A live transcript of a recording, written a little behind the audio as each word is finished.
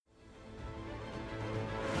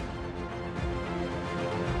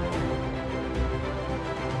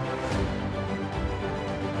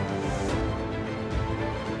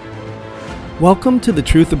Welcome to the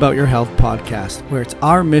Truth About Your Health podcast, where it's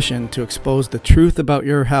our mission to expose the truth about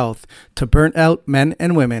your health to burnt out men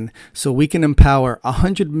and women so we can empower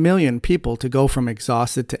 100 million people to go from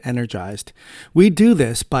exhausted to energized. We do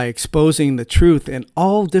this by exposing the truth in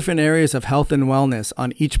all different areas of health and wellness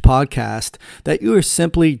on each podcast that you are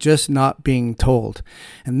simply just not being told.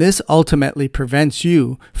 And this ultimately prevents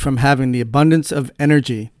you from having the abundance of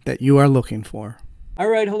energy that you are looking for. All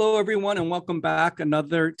right. Hello, everyone, and welcome back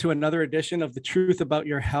to another edition of The Truth About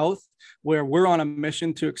Your Health, where we're on a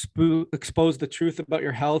mission to expose the truth about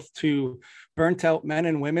your health to burnt out men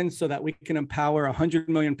and women so that we can empower 100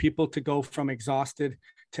 million people to go from exhausted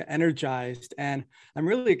to energized. And I'm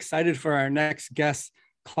really excited for our next guest,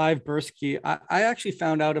 Clive Bursky. I actually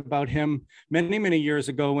found out about him many years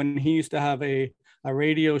ago when he used to have a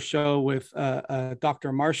radio show with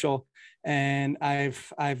Dr. Marshall. And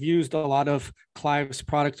I've used a lot of Clive's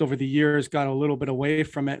products over the years, got a little bit away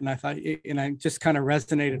from it. And I just kind of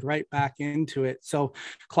resonated right back into it. So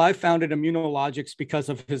Clive founded Immunologics because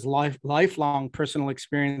of his lifelong personal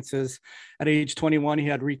experiences. At age 21, he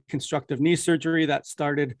had reconstructive knee surgery that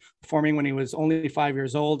started forming when he was only 5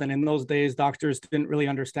 years old. And in those days, doctors didn't really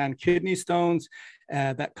understand kidney stones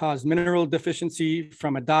that caused mineral deficiency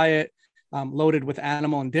from a diet loaded with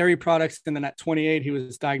animal and dairy products. And then at 28, he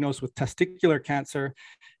was diagnosed with testicular cancer.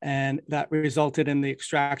 And that resulted in the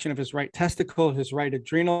extraction of his right testicle, his right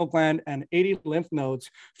adrenal gland, and 80 lymph nodes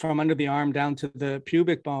from under the arm down to the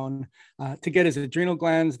pubic bone. To get his adrenal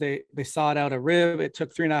glands, they sawed out a rib. It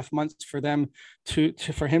took 3.5 months for them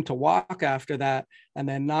for him to walk after that. And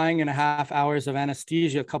then 9.5 hours of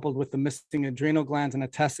anesthesia coupled with the missing adrenal glands and a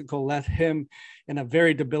testicle left him in a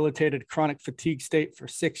very debilitated chronic fatigue state for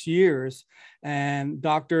 6 years. And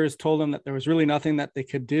doctors told him that there was really nothing that they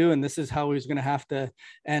could do. And this is how he was going to have to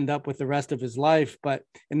end up with the rest of his life. But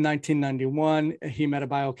in 1991, he met a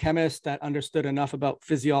biochemist that understood enough about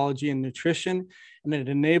physiology and nutrition. And it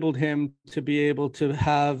enabled him to be able to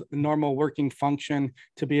have normal working function,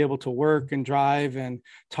 to be able to work and drive and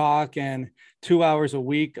talk. And 2 hours a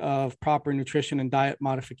week of proper nutrition and diet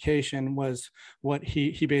modification was what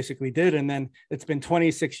he basically did. And then it's been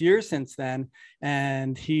 26 years since then.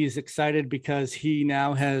 And he's excited because he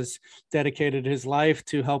now has dedicated his life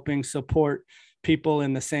to helping support people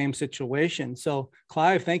in the same situation. So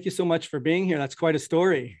Clive, thank you so much for being here. That's quite a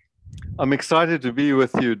story. I'm excited to be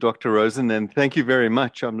with you, Dr. Rosen, and thank you very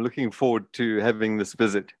much. I'm looking forward to having this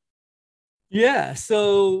visit. Yeah,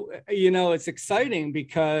 so, it's exciting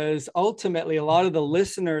because ultimately a lot of the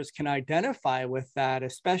listeners can identify with that,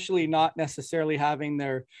 especially not necessarily having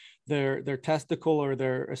their testicle or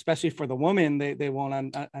especially for the woman, they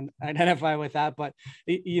won't identify with that. But,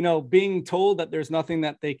 being told that there's nothing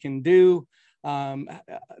that they can do,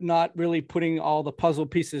 not really putting all the puzzle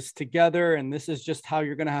pieces together. And this is just how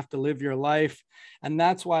you're going to have to live your life. And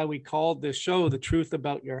that's why we called this show The Truth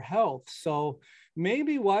About Your Health. So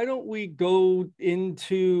maybe why don't we go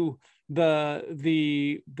into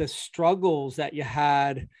the struggles that you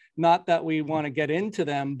had? Not that we want to get into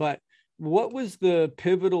them, but what was the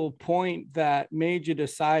pivotal point that made you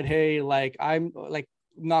decide, hey, I'm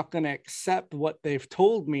not going to accept what they've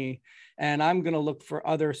told me and I'm going to look for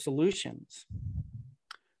other solutions?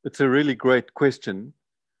 It's a really great question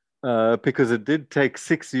because it did take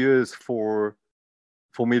 6 years for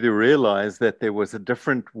me to realize that there was a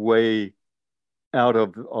different way out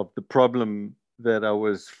of the problem that I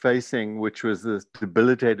was facing, which was this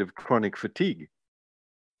debilitative chronic fatigue.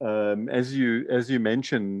 As you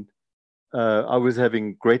mentioned, I was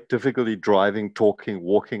having great difficulty driving, talking,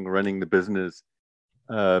 walking, running the business.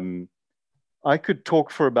 I could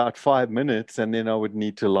talk for about 5 minutes and then I would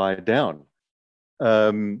need to lie down.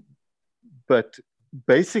 But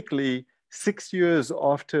basically, 6 years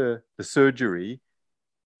after the surgery,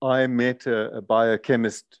 I met a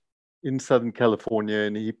biochemist in Southern California,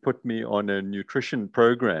 and he put me on a nutrition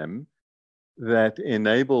program that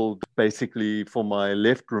enabled basically for my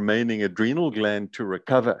left remaining adrenal gland to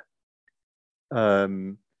recover.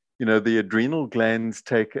 The adrenal glands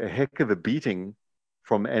take a heck of a beating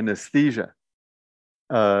from anesthesia.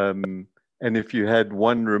 And if you had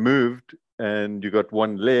one removed and you got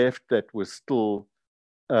one left that was still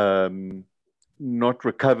not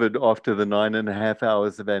recovered after the 9.5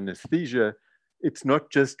 hours of anesthesia, it's not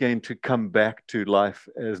just going to come back to life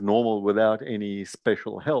as normal without any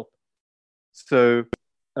special help. So,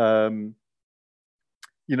 the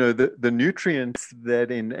nutrients that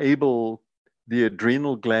enable the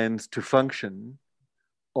adrenal glands to function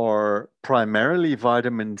are primarily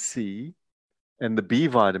vitamin C and the B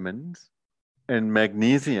vitamins and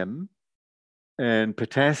magnesium and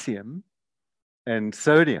potassium and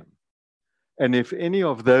sodium. And if any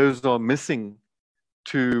of those are missing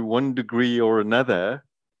to one degree or another,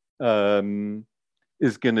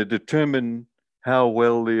 is going to determine how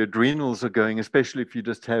well the adrenals are going, especially if you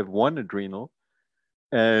just have one adrenal.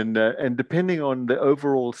 And depending on the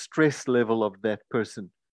overall stress level of that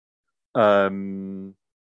person,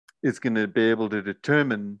 is going to be able to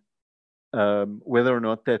determine whether or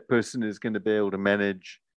not that person is going to be able to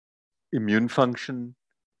manage immune function,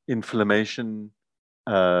 inflammation,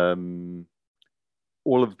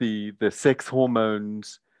 all of the sex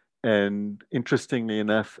hormones, and interestingly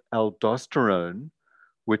enough, aldosterone,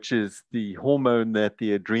 which is the hormone that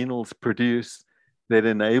the adrenals produce that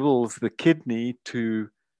enables the kidney to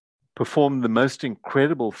perform the most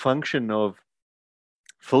incredible function of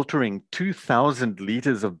filtering 2,000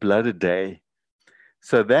 liters of blood a day.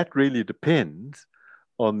 So that really depends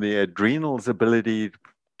on the adrenal's ability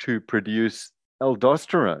to produce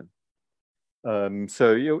aldosterone.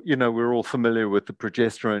 So, we're all familiar with the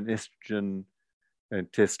progesterone, estrogen,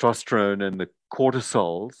 and testosterone and the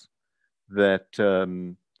cortisols that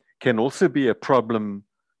can also be a problem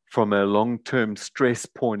from a long-term stress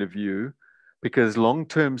point of view, because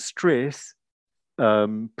long-term stress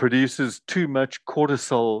produces too much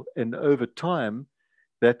cortisol, and over time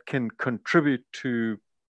that can contribute to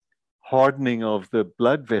hardening of the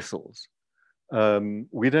blood vessels.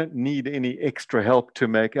 We don't need any extra help to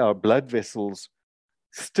make our blood vessels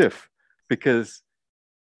stiff, because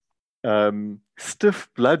stiff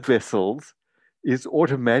blood vessels is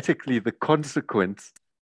automatically the consequence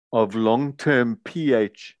of long-term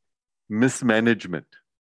pH mismanagement.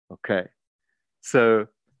 Okay. So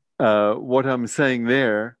what I'm saying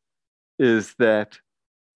there is that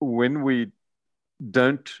when we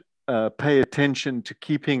don't pay attention to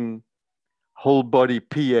keeping whole body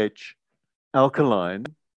pH alkaline,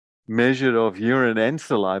 measured of urine and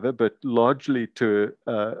saliva, but largely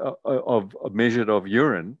measured of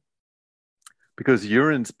urine, because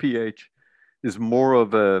urine's pH is more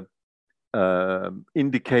of a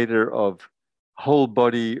indicator of whole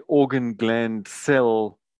body organ, gland,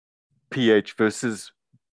 cell pH, versus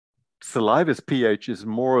saliva's pH is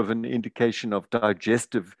more of an indication of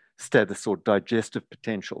digestive status or digestive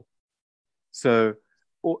potential. So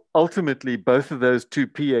ultimately, both of those two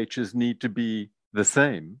pHs need to be the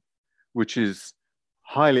same, which is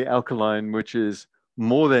highly alkaline, which is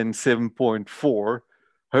more than 7.4.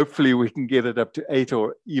 Hopefully we can get it up to 8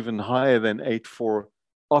 or even higher than 8 for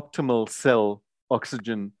optimal cell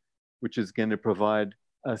oxygen, which is going to provide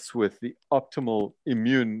us with the optimal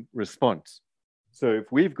immune response. So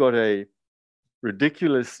if we've got a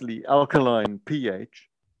ridiculously alkaline pH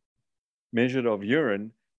measured of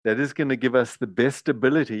urine, that is going to give us the best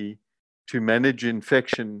ability to manage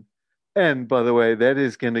infection. And by the way, that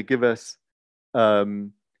is going to give us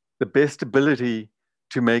the best ability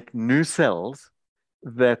to make new cells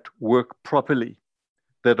that work properly,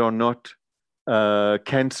 that are not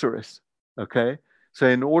cancerous. Okay. So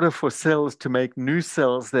in order for cells to make new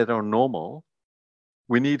cells that are normal,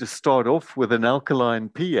 we need to start off with an alkaline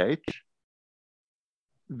pH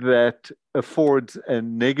that affords a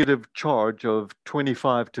negative charge of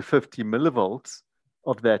 25 to 50 millivolts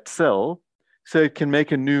of that cell, so it can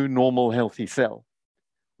make a new normal healthy cell,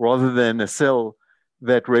 rather than a cell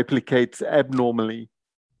that replicates abnormally.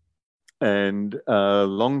 And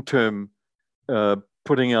long-term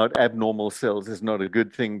putting out abnormal cells is not a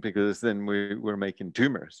good thing, because then we're making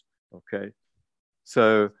tumors. Okay,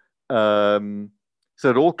 so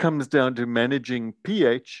it all comes down to managing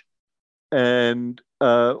pH, and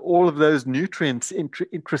all of those nutrients,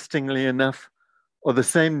 interestingly enough, are the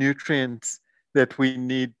same nutrients that we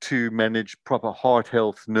need to manage proper heart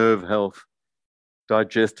health, nerve health,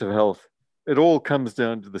 digestive health. It all comes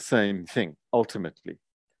down to the same thing, ultimately.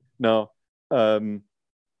 Now, from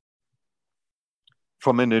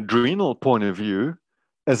an adrenal point of view,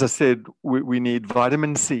 as I said, we need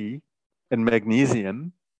vitamin C and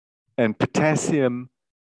magnesium and potassium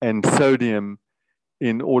and sodium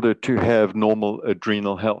in order to have normal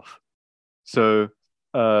adrenal health. So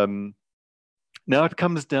now it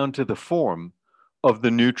comes down to the form of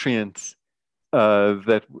the nutrients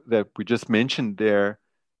that we just mentioned there,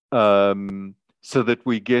 so that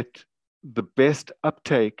we get the best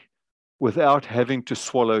uptake without having to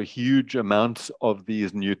swallow huge amounts of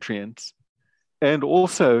these nutrients, and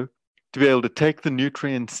also to be able to take the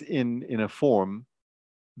nutrients in a form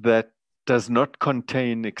that does not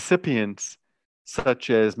contain excipients such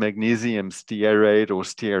as magnesium stearate or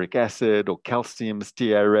stearic acid or calcium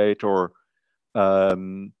stearate or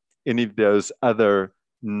any of those other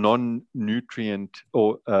non-nutrient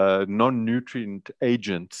or non-nutrient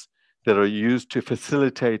agents that are used to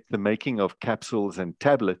facilitate the making of capsules and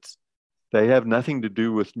tablets. They have nothing to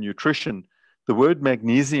do with nutrition. The word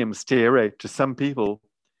magnesium stearate, to some people,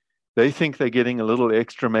 they think they're getting a little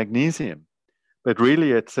extra magnesium, but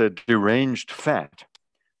really it's a deranged fat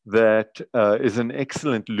that is an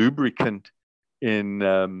excellent lubricant in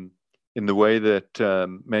the way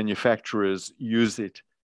that manufacturers use it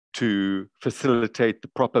to facilitate the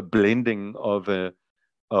proper blending of a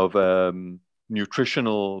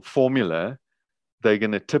nutritional formula. They're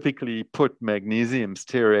going to typically put magnesium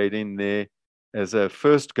stearate in there as a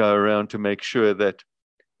first go around to make sure that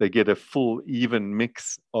they get a full, even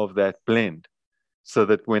mix of that blend, so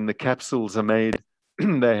that when the capsules are made,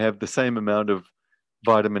 they have the same amount of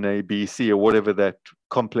vitamin A, B, C, or whatever that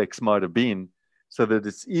complex might have been, so that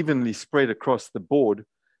it's evenly spread across the board.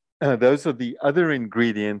 Those are the other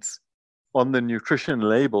ingredients on the nutrition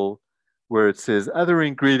label where it says other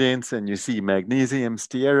ingredients, and you see magnesium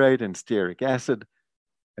stearate and stearic acid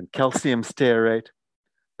and calcium stearate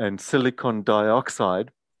and silicon dioxide.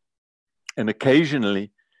 And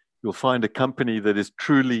occasionally you'll find a company that is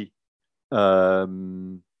truly, let's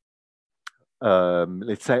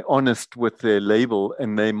say, honest with their label,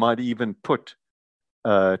 and they might even put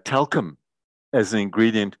talcum as an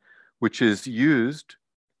ingredient, which is used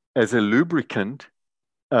as a lubricant,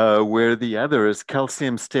 where the other is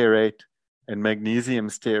calcium stearate and magnesium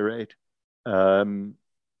stearate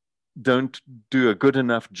don't do a good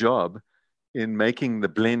enough job in making the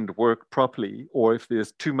blend work properly, or if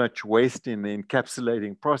there's too much waste in the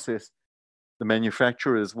encapsulating process, the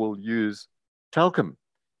manufacturers will use talcum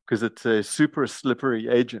because it's a super slippery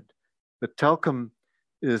agent. But talcum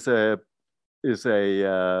is a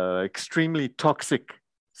extremely toxic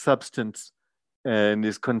substance and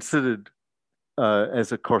is considered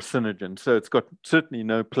as a carcinogen. So it's got certainly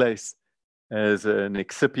no place as an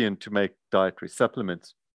excipient to make dietary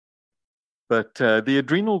supplements. But the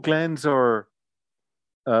adrenal glands are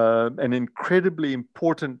an incredibly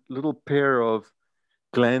important little pair of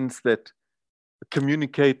glands that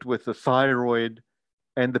communicate with the thyroid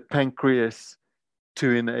and the pancreas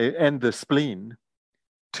and the spleen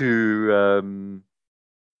to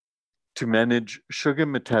manage sugar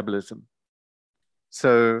metabolism.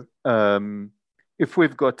 So if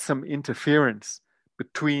we've got some interference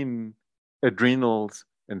between adrenals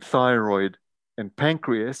and thyroid and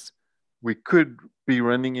pancreas, we could be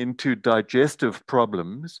running into digestive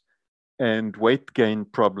problems and weight gain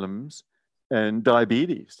problems and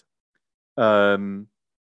diabetes. So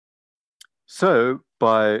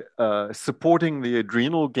by supporting the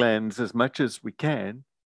adrenal glands as much as we can,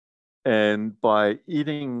 and by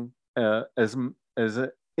eating as an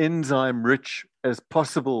enzyme-rich as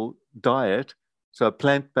possible diet, so a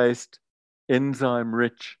plant-based,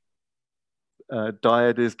 enzyme-rich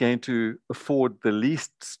diet is going to afford the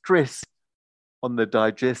least stress on the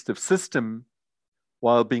digestive system,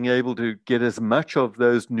 while being able to get as much of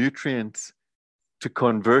those nutrients to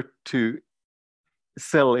convert to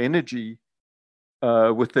cell energy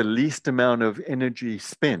with the least amount of energy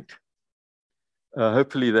spent.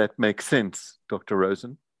 Hopefully that makes sense, Dr.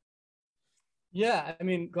 Rosen. Yeah, I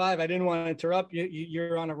mean, Clive, I didn't want to interrupt you.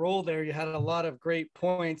 You're on a roll there. You had a lot of great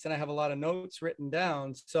points, and I have a lot of notes written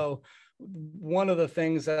down. So one of the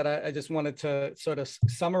things that I just wanted to sort of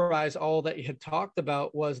summarize all that you had talked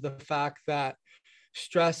about was the fact that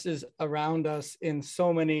stress is around us in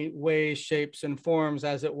so many ways, shapes, and forms,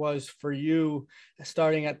 as it was for you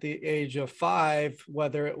starting at the age of 5,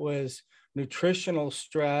 whether it was nutritional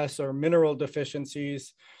stress or mineral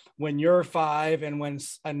deficiencies. When you're 5 and when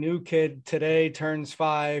a new kid today turns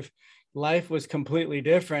 5, life was completely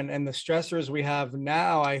different. And the stressors we have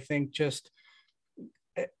now, I think, just,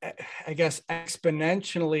 I guess,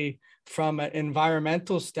 exponentially from an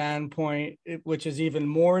environmental standpoint, which is even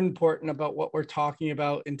more important about what we're talking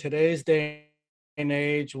about in today's day and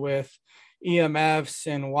age with EMFs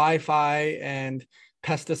and Wi-Fi and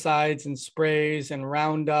pesticides and sprays and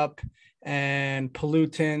Roundup and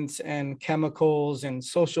pollutants and chemicals and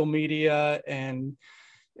social media and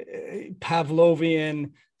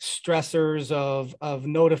Pavlovian stressors of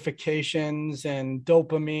notifications and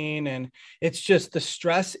dopamine. And it's just, the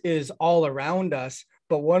stress is all around us.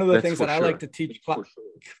 But one of the things that I like to teach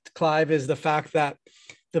Clive is the fact that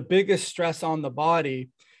the biggest stress on the body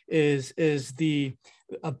is the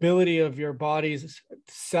ability of your body's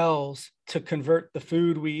cells to convert the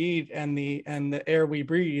food we eat and the air we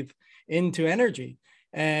breathe into energy.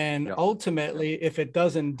 And ultimately, if it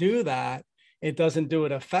doesn't do that, it doesn't do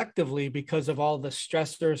it effectively because of all the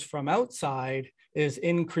stressors from outside is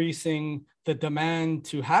increasing the demand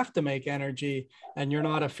to have to make energy, and you're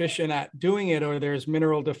not efficient at doing it, or there's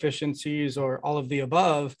mineral deficiencies or all of the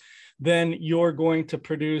above, then you're going to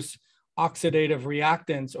produce oxidative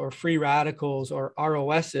reactants or free radicals or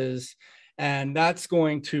ROSs. And that's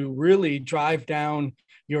going to really drive down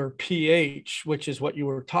your pH, which is what you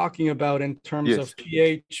were talking about in terms of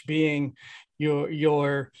pH being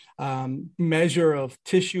your measure of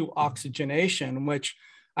tissue oxygenation, which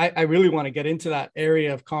I really want to get into that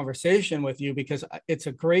area of conversation with you, because it's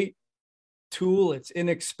a great tool. It's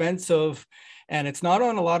inexpensive, and it's not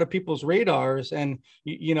on a lot of people's radars. And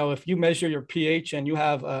if you measure your pH and you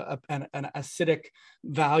have an acidic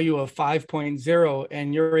value of 5.0,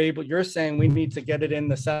 and you're saying we need to get it in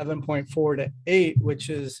the 7.4 to 8, which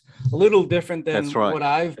is a little different than what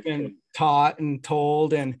I've been taught and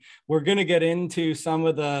told. And we're going to get into some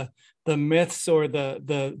of the myths or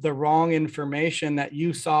the wrong information that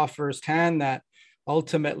you saw firsthand that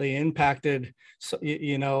ultimately impacted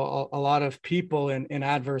a lot of people in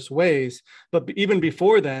adverse ways. But even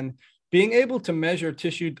before then, being able to measure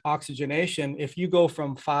tissue oxygenation, if you go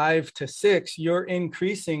from 5 to 6, you're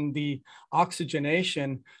increasing the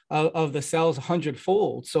oxygenation of the cells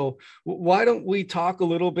 100-fold. So why don't we talk a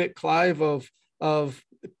little bit, Clive, of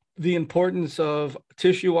the importance of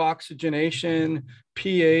tissue oxygenation,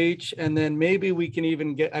 pH, and then maybe we can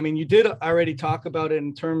even you did already talk about it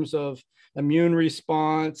in terms of immune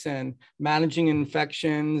response and managing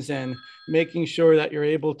infections and making sure that you're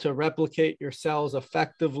able to replicate your cells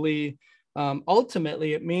effectively.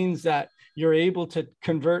 Ultimately, it means that you're able to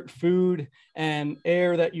convert food and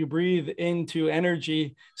air that you breathe into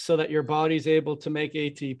energy so that your body's able to make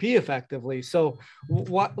ATP effectively. So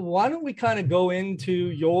why don't we kind of go into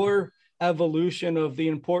your evolution of the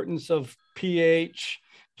importance of pH,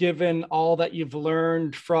 given all that you've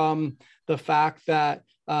learned from the fact that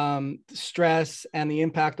stress and the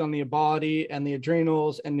impact on the body and the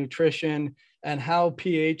adrenals and nutrition, and how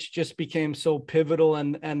pH just became so pivotal,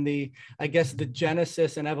 and the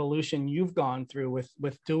genesis and evolution you've gone through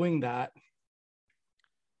with doing that.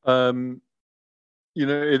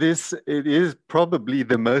 It is probably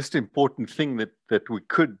the most important thing that we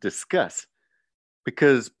could discuss,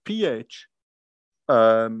 because pH,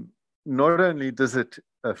 not only does it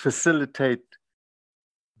facilitate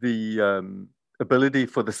the ability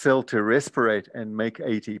for the cell to respirate and make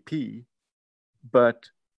ATP, but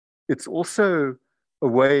it's also a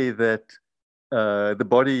way that the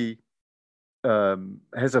body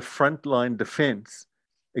has a frontline defense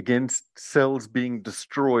against cells being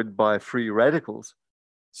destroyed by free radicals.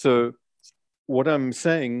 So what I'm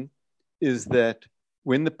saying is that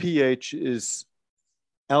when the pH is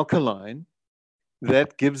alkaline,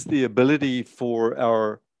 that gives the ability for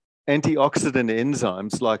our antioxidant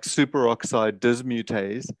enzymes like superoxide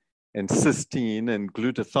dismutase and cysteine and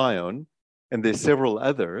glutathione, and there's several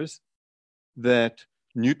others, that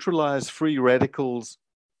neutralize free radicals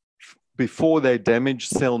before they damage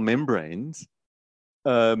cell membranes,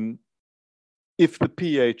 if the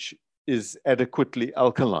pH is adequately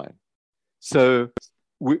alkaline. So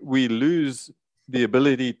we lose the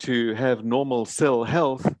ability to have normal cell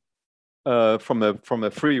health from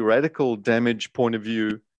a free radical damage point of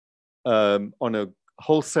view, on a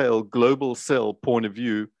wholesale global cell point of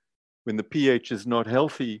view. When the pH is not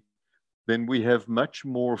healthy, then we have much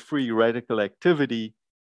more free radical activity,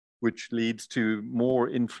 which leads to more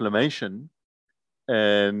inflammation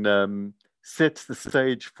and sets the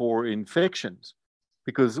stage for infections,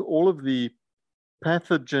 because all of the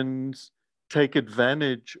pathogens take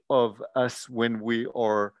advantage of us when we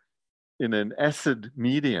are in an acid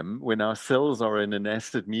medium, when our cells are in an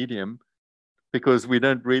acid medium, because we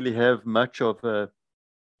don't really have much of a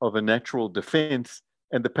natural defense,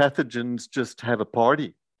 and the pathogens just have a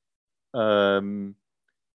party. And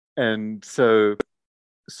so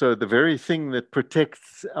the very thing that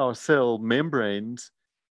protects our cell membranes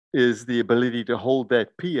is the ability to hold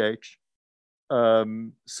that pH,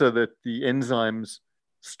 so that the enzymes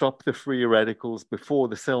stop the free radicals before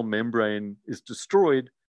the cell membrane is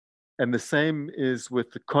destroyed. And the same is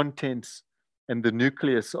with the contents and the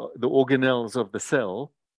nucleus, the organelles of the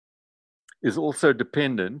cell, is also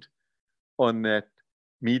dependent on that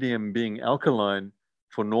medium being alkaline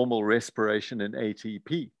for normal respiration and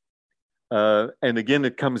ATP. And again,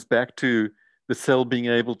 it comes back to the cell being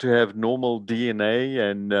able to have normal DNA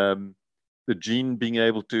and the gene being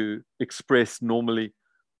able to express normally.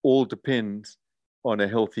 All depends on a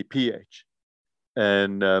healthy pH.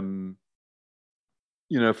 And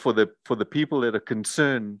for the people that are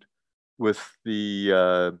concerned with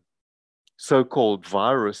the so-called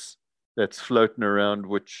virus that's floating around,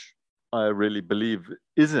 which I really believe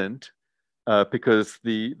isn't, because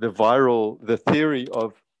the theory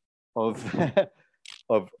of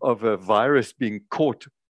a virus being caught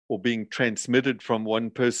or being transmitted from one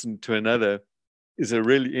person to another is a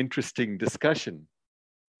really interesting discussion.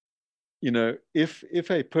 You know, if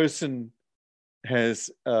a person has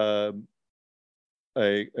a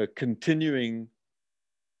continuing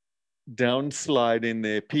downslide in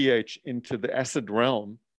their pH into the acid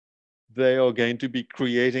realm, they are going to be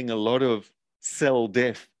creating a lot of cell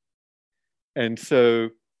death. And so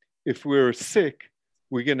if we're sick,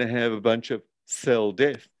 we're going to have a bunch of cell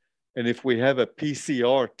death. And if we have a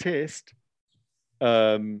PCR test,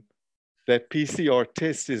 that PCR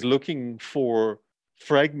test is looking for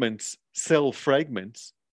fragments, cell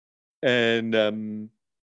fragments. And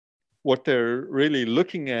what they're really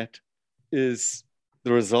looking at is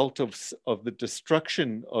the result of the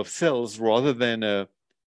destruction of cells rather than a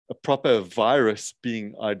proper virus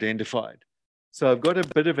being identified. So I've got a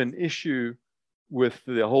bit of an issue with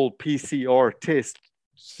the whole PCR test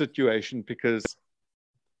situation because,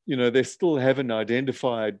 you know, they still haven't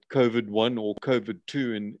identified COVID-1 or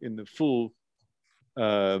COVID-2 in the full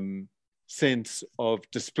sense of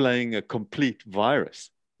displaying a complete virus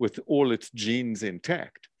with all its genes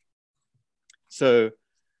intact. So,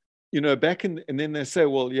 you know, and then they say,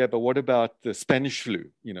 well, yeah, but what about the Spanish flu?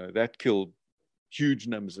 You know, that killed huge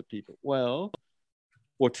numbers of people. Well,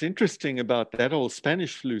 what's interesting about that whole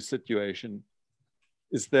Spanish flu situation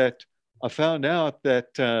is that I found out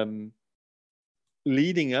that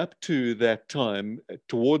leading up to that time,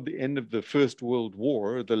 toward the end of the First World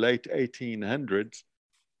War, the late 1800s,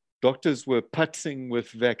 doctors were putzing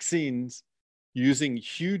with vaccines using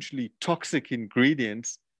hugely toxic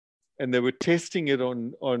ingredients, and they were testing it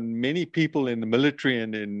on many people in the military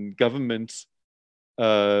and in governments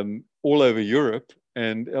all over Europe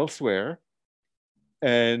and elsewhere.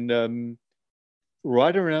 And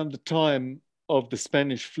right around the time of the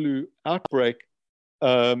Spanish flu outbreak,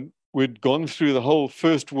 we'd gone through the whole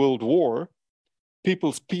First World War.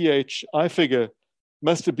 People's pH, I figure,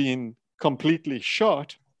 must have been completely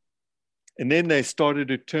shot. And then they started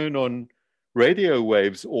to turn on radio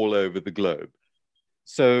waves all over the globe.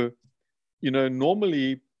 So, you know,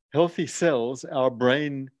 normally healthy cells, our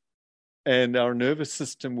brain and our nervous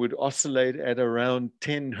system would oscillate at around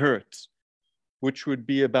 10 hertz, which would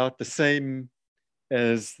be about the same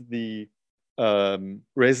as the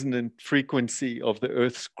resonant frequency of the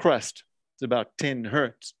Earth's crust. It's about 10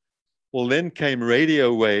 hertz. Well, then came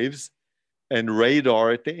radio waves and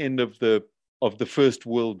radar at the end of the First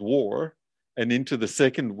World War and into the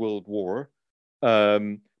Second World War.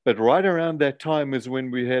 But right around that time is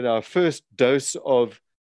when we had our first dose of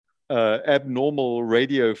abnormal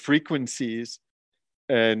radio frequencies.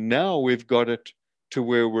 And now we've got it to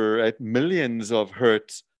where we're at millions of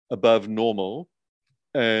hertz above normal.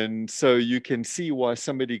 And so you can see why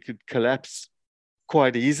somebody could collapse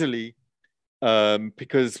quite easily,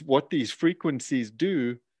 because what these frequencies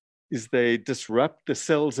do is they disrupt the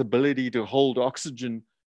cell's ability to hold oxygen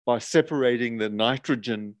by separating the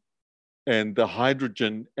nitrogen and the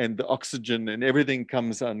hydrogen and the oxygen, and everything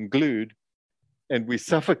comes unglued, and we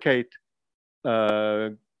suffocate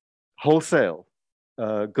wholesale.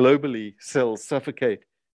 Globally, cells suffocate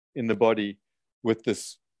in the body with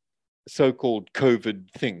this so-called COVID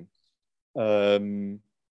thing.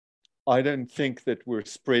 I don't think that we're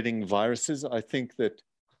spreading viruses. I think that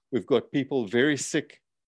we've got people very sick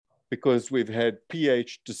because we've had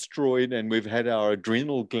pH destroyed and we've had our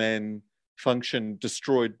adrenal gland function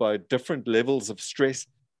destroyed by different levels of stress,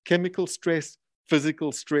 chemical stress,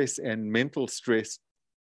 physical stress, and mental stress.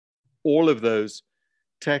 All of those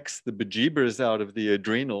tax the bejeebers out of the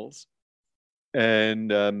adrenals,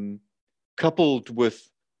 and coupled with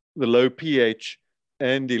the low pH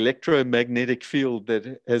and electromagnetic field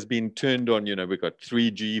that has been turned on, you know, we've got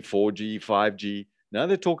 3G, 4G, 5G. Now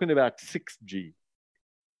they're talking about 6G.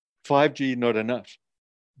 5G, not enough.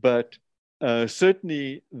 But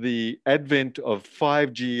certainly the advent of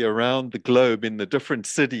 5G around the globe in the different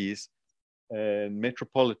cities and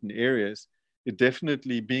metropolitan areas is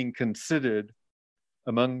definitely being considered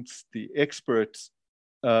amongst the experts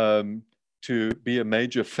to be a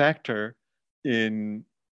major factor in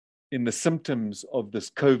the symptoms of this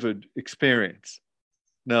COVID experience.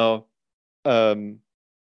 Now, I'll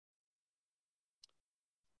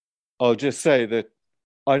just say that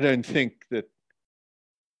I don't think that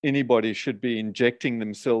anybody should be injecting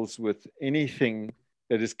themselves with anything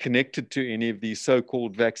that is connected to any of these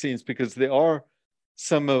so-called vaccines, because there are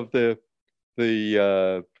some of the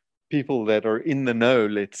people that are in the know,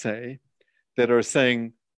 let's say, that are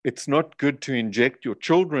saying it's not good to inject your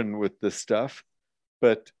children with this stuff,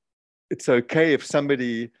 but it's okay if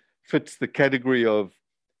somebody fits the category of,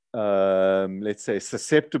 let's say,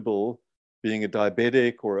 susceptible, being a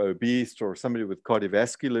diabetic or obese or somebody with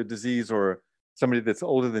cardiovascular disease or somebody that's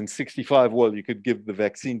older than 65, well, you could give the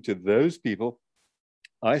vaccine to those people.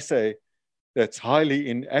 I say that's highly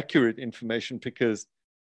inaccurate information because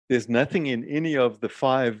there's nothing in any of the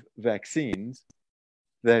 5 vaccines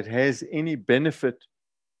that has any benefit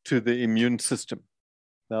to the immune system.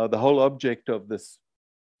 Now, the whole object of this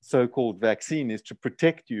so-called vaccine is to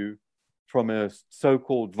protect you from a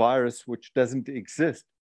so-called virus which doesn't exist.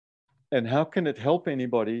 And how can it help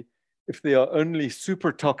anybody if there are only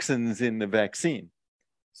super toxins in the vaccine?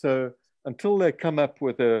 So until they come up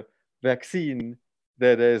with a vaccine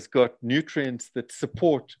that has got nutrients that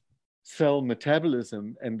support cell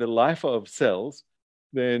metabolism and the life of cells,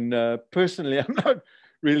 then personally, I'm not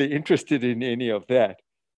really interested in any of that.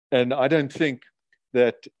 And I don't think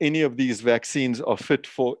that any of these vaccines are fit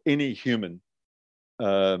for any human,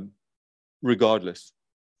 regardless.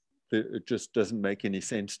 It just doesn't make any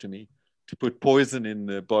sense to me to put poison in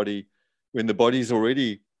the body when the body's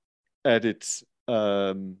already at its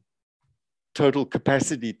total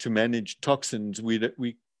capacity to manage toxins. We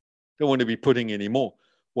don't want to be putting any more.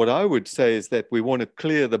 What I would say is that we want to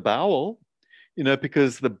clear the bowel,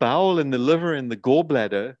 because the bowel and the liver and the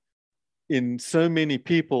gallbladder in so many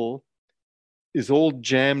people is all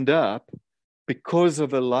jammed up because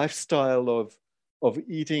of a lifestyle of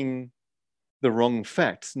eating the wrong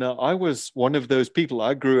fats. Now, I was one of those people.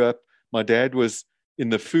 I grew up, my dad was in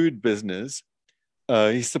the food business.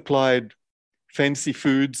 He supplied fancy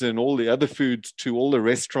foods and all the other foods to all the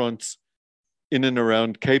restaurants in and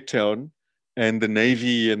around Cape Town, and the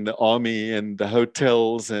Navy and the Army and the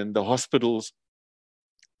hotels and the hospitals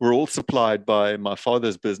were all supplied by my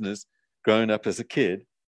father's business growing up as a kid.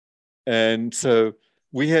 And so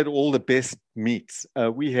we had all the best meats.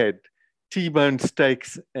 We had T-bone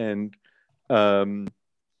steaks and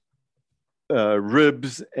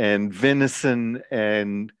ribs and venison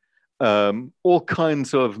and all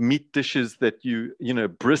kinds of meat dishes that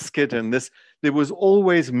brisket and this. There was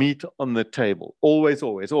always meat on the table. Always,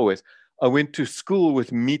 always, always. I went to school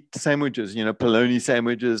with meat sandwiches, polony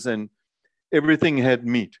sandwiches, and everything had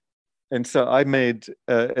meat. And so I made,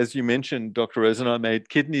 as you mentioned, Dr. Rosen, I made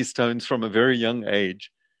kidney stones from a very young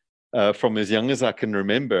age, from as young as I can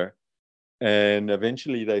remember. And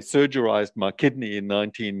eventually they surgerized my kidney in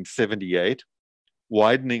 1978,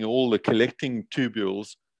 widening all the collecting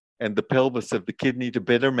tubules and the pelvis of the kidney to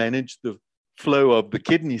better manage the flow of the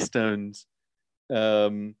kidney stones,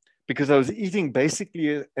 because I was eating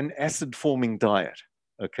basically an acid-forming diet,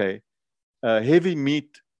 okay? A heavy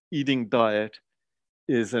meat eating diet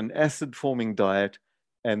is an acid-forming diet,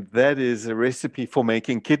 and that is a recipe for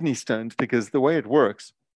making kidney stones, because the way it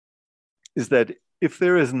works is that if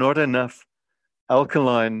there is not enough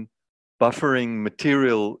alkaline buffering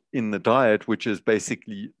material in the diet, which is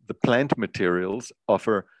basically the plant materials,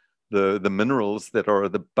 offer the minerals that are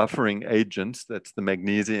the buffering agents, that's the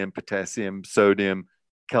magnesium, potassium, sodium,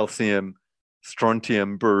 calcium,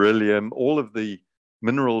 strontium, beryllium, all of the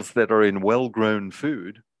minerals that are in well-grown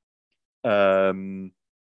food, are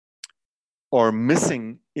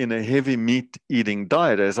missing in a heavy meat eating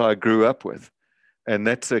diet, as I grew up with. And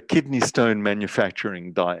that's a kidney stone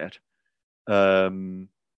manufacturing diet. And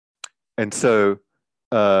so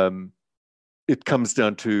it comes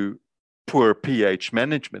down to poor pH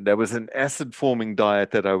management. That was an acid forming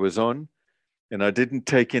diet that I was on, and I didn't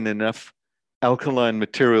take in enough alkaline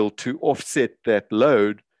material to offset that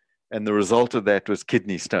load. And the result of that was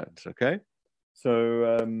kidney stones. Okay.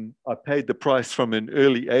 So I paid the price from an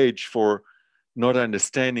early age for not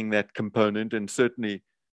understanding that component. And certainly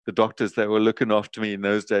the doctors that were looking after me in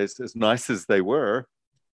those days, as nice as they were,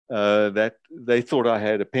 that they thought I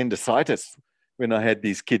had appendicitis when I had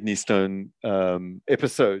these kidney stone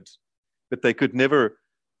episodes, but they could never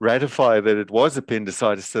ratify that it was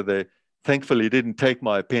appendicitis. So they thankfully didn't take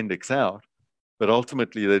my appendix out, but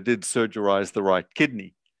ultimately they did surgerize the right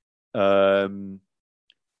kidney. I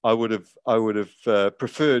would have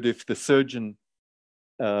preferred if the surgeon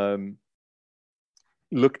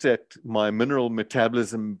looked at my mineral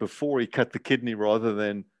metabolism before he cut the kidney, rather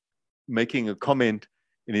than making a comment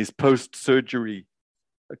in his post-surgery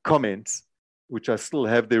comments, which I still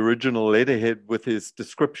have the original letterhead with his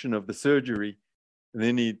description of the surgery. And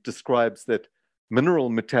then he describes that mineral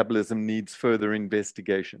metabolism needs further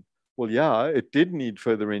investigation. Well, yeah, it did need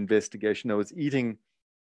further investigation. I was eating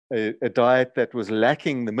a diet that was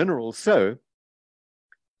lacking the minerals. So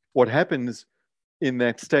what happens in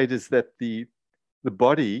that state is that the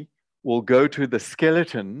body will go to the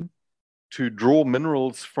skeleton to draw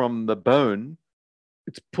minerals from the bone.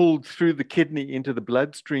 It's pulled through the kidney into the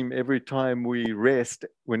bloodstream every time we rest,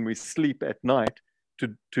 when we sleep at night,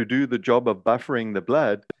 to do the job of buffering the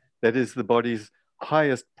blood. That is the body's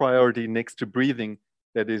highest priority next to breathing,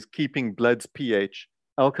 that is keeping blood's pH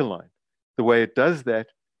alkaline. The way it does that,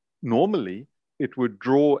 normally it would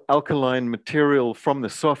draw alkaline material from the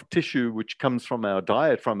soft tissue, which comes from our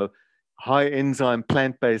diet, from a high enzyme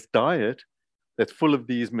plant-based diet that's full of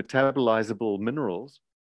these metabolizable minerals.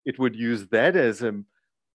 It would use that as a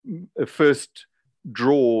first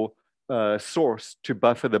draw source to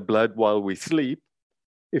buffer the blood while we sleep.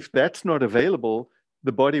 If that's not available,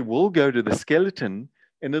 the body will go to the skeleton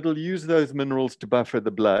and it'll use those minerals to buffer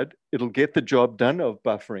the blood. It'll get the job done of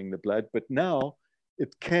buffering the blood, but now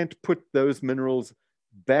it can't put those minerals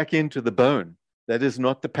back into the bone. That is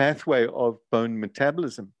not the pathway of bone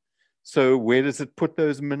metabolism. So where does it put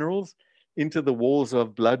those minerals? Into the walls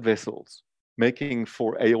of blood vessels, making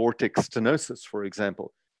for aortic stenosis, for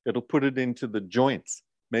example. It'll put it into the joints,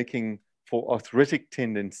 making for arthritic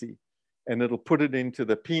tendency. And it'll put it into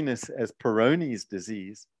the penis as Peyronie's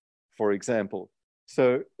disease, for example.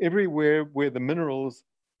 So everywhere where the minerals,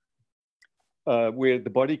 where the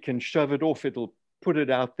body can shove it off, it'll put it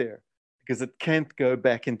out there because it can't go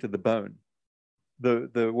back into the bone.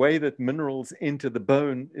 The way that minerals enter the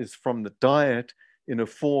bone is from the diet in a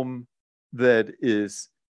form that is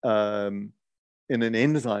in an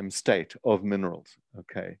enzyme state of minerals,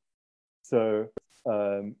 okay? So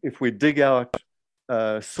if we dig out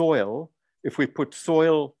soil, if we put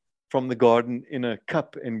soil from the garden in a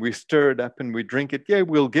cup and we stir it up and we drink it, yeah,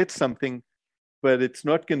 we'll get something, but it's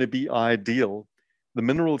not going to be ideal. The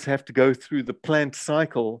minerals have to go through the plant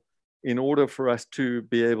cycle in order for us to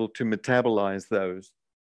be able to metabolize those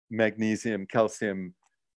magnesium, calcium,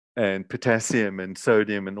 and potassium and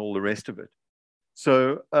sodium and all the rest of it.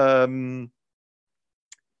 So,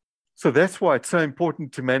 so that's why it's so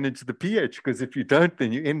important to manage the pH, because if you don't,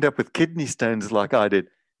 then you end up with kidney stones like I did.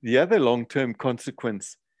 The other long-term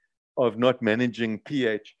consequence of not managing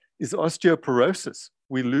pH is osteoporosis.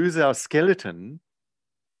 We lose our skeleton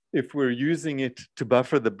if we're using it to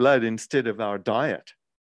buffer the blood instead of our diet.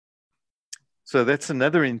 So that's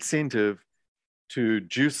another incentive to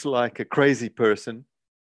juice like a crazy person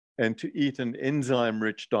and to eat an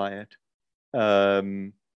enzyme-rich diet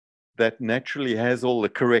that naturally has all the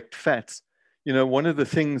correct fats. You know, one of the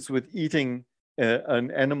things with eating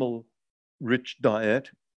an animal-rich diet,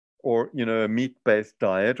 or, you know, a meat-based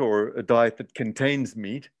diet, or a diet that contains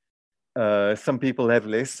meat, some people have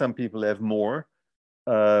less, some people have more.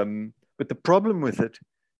 But the problem with it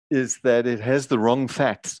is that it has the wrong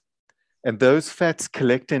fats. And those fats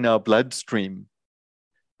collect in our bloodstream.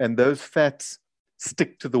 And those fats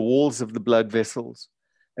stick to the walls of the blood vessels.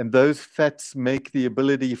 And those fats make the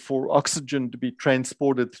ability for oxygen to be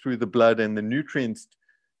transported through the blood and the nutrients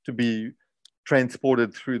to be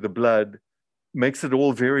transported through the blood, makes it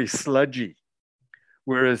all very sludgy.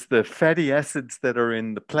 Whereas the fatty acids that are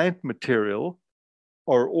in the plant material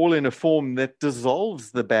are all in a form that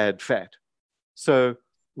dissolves the bad fat. So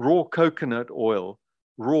raw coconut oil,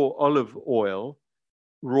 raw olive oil,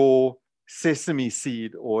 raw sesame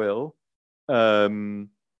seed oil,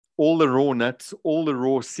 all the raw nuts, all the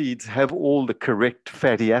raw seeds have all the correct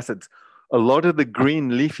fatty acids. A lot of the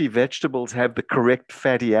green leafy vegetables have the correct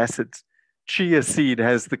fatty acids. Chia seed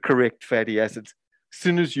has the correct fatty acids. As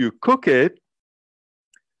soon as you cook it,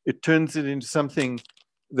 it turns it into something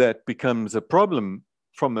that becomes a problem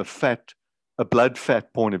from a blood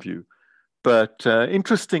fat point of view. But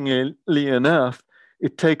interestingly enough,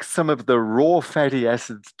 it takes some of the raw fatty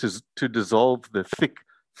acids to dissolve the thick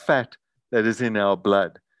fat that is in our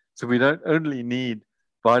blood. So we don't only need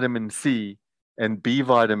vitamin C and B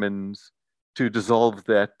vitamins to dissolve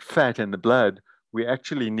that fat in the blood. We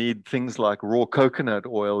actually need things like raw coconut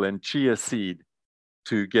oil and chia seed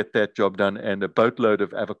to get that job done, and a boatload of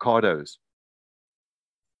avocados.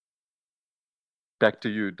 Back to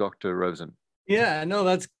you, Dr. Rosen. Yeah, no,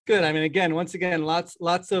 that's good. I mean, again, once again,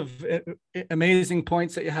 lots of amazing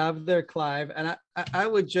points that you have there, Clive. And I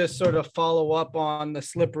would just sort of follow up on the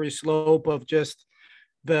slippery slope of just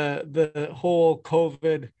the whole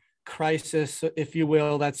COVID crisis, if you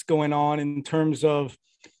will, that's going on, in terms of,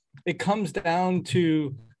 it comes down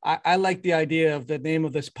to, I like the idea of the name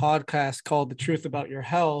of this podcast called The Truth About Your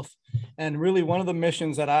Health. And really one of the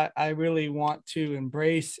missions that I really want to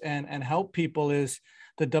embrace and help people is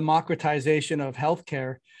the democratization of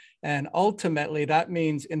healthcare. And ultimately that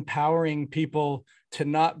means empowering people to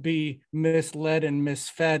not be misled and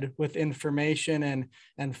misfed with information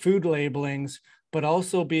and food labelings, but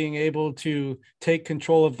also being able to take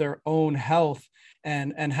control of their own health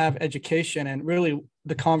and have education. And really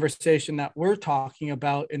the conversation that we're talking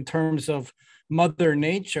about in terms of Mother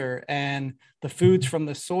Nature and the foods from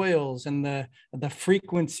the soils and the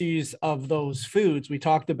frequencies of those foods. We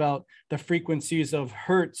talked about the frequencies of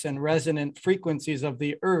hertz and resonant frequencies of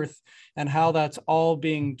the earth and how that's all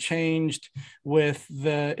being changed with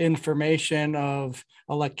the information of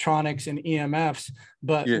electronics and EMFs.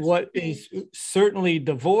 But Yes. what is certainly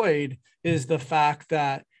devoid is the fact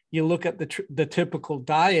that you look at the typical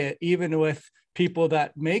diet, even with people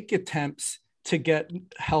that make attempts to get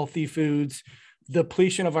healthy foods,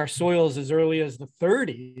 depletion of our soils as early as the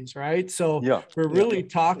 30s, right? So we're really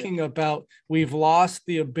talking about we've lost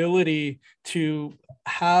the ability to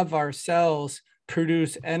have our cells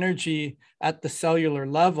produce energy at the cellular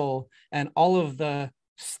level, and all of the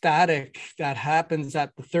static that happens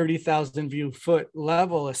at the 30,000 view foot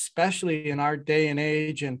level, especially in our day and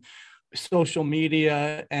age and social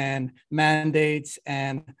media and mandates.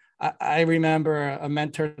 And I remember a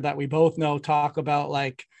mentor that we both know talk about,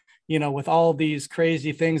 like, you know, with all these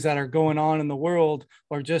crazy things that are going on in the world,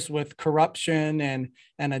 or just with corruption and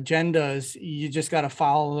agendas, you just got to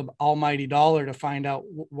follow the almighty dollar to find out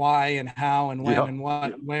why and how and when and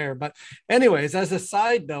what, where. But anyways, as a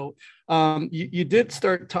side note, you did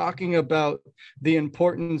start talking about the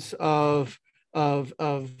importance of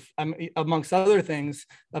amongst other things,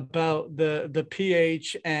 about the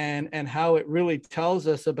pH and how it really tells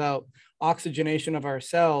us about oxygenation of our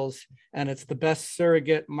cells, and it's the best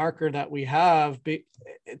surrogate marker that we have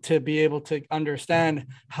to be able to understand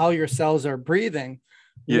how your cells are breathing.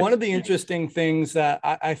 Yes. One of the interesting things that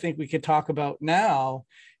I think we could talk about now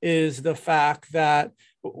is the fact that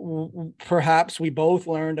perhaps we both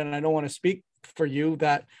learned, and I don't want to speak for you,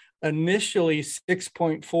 that initially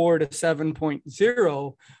 6.4 to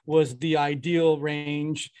 7.0 was the ideal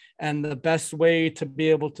range, and the best way to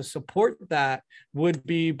be able to support that would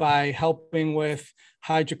be by helping with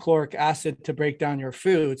hydrochloric acid to break down your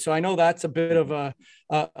food. So I know that's a bit of a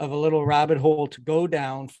little rabbit hole to go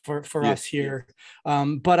down for yes, us here. Yes.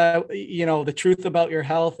 But you know, the truth about your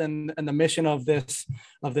health and the mission of this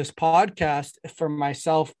podcast for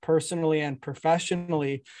myself personally and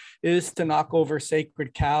professionally is to knock over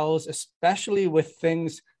sacred cows, especially with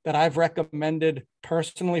things that I've recommended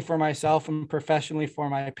personally for myself and professionally for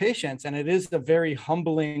my patients. And it is a very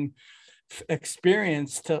humbling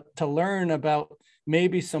experience to learn about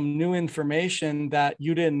maybe some new information that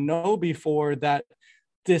you didn't know before, that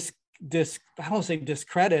I don't say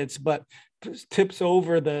discredits, but tips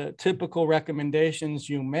over the typical recommendations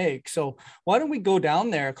you make. So why don't we go down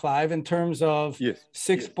there, Clive, in terms of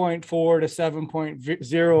 6.4 to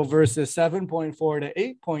 7.0 versus 7.4 to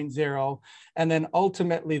 8.0, and then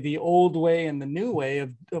ultimately the old way and the new way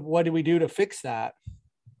of what do we do to fix that?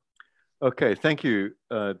 Okay, thank you,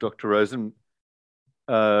 Dr. Rosen.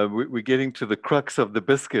 We're getting to the crux of the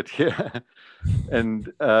biscuit here. And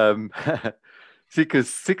see, because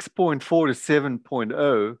 6.4 to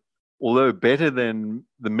 7.0, although better than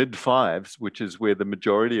the mid fives, which is where the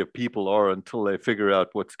majority of people are until they figure out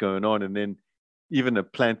what's going on, and then even a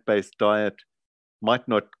plant-based diet might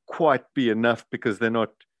not quite be enough because they're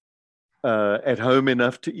not at home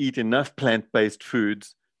enough to eat enough plant-based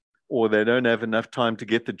foods, or they don't have enough time to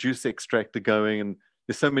get the juice extractor going. And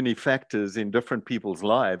there's so many factors in different people's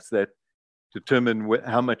lives that determine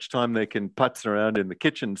how much time they can putz around in the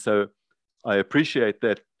kitchen. So I appreciate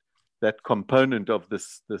that component of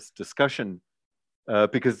this discussion,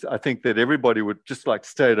 because I think that everybody would just like to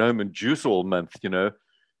stay at home and juice all month, you know.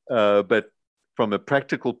 But from a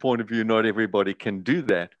practical point of view, not everybody can do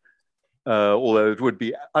that. Although it would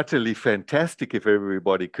be utterly fantastic if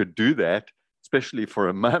everybody could do that, especially for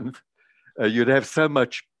a month. You'd have so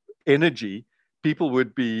much energy. People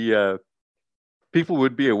would be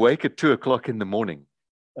awake at 2 o'clock in the morning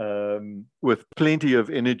with plenty of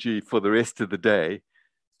energy for the rest of the day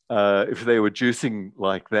if they were juicing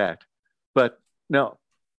like that. But now,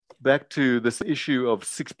 back to this issue of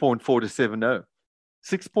 6.4 to 7.0.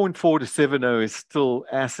 6.4 to 7.0 is still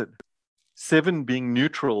acid. 7 being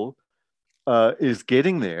neutral is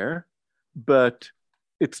getting there, but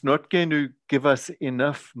it's not going to give us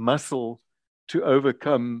enough muscle to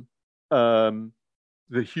overcome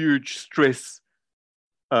the huge stress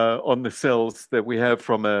on the cells that we have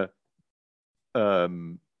from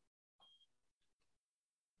an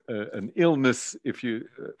illness, if you,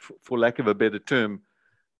 for lack of a better term,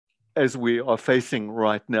 as we are facing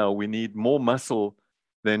right now. We need more muscle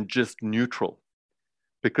than just neutral,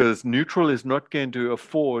 because neutral is not going to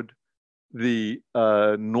afford the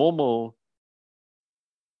normal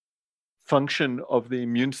function of the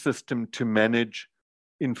immune system to manage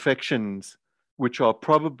infections, which are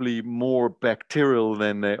probably more bacterial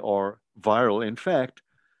than they are viral. In fact,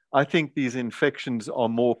 I think these infections are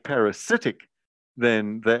more parasitic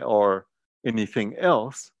than they are anything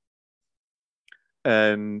else.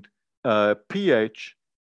 And pH,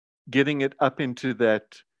 getting it up into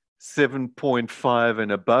that 7.5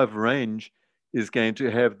 and above range is going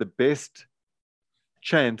to have the best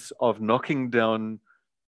chance of knocking down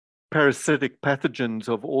parasitic pathogens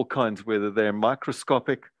of all kinds, whether they're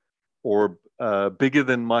microscopic or bigger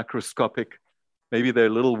than microscopic. Maybe they're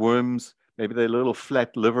little worms, maybe they're little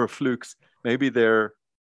flat liver flukes, maybe they're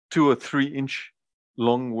 2 or 3 inch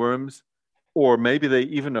long worms, or maybe they're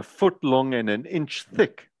even a foot long and an inch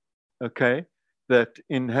thick, okay, that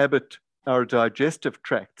inhabit our digestive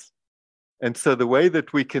tracts. And so the way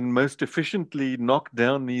that we can most efficiently knock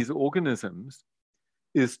down these organisms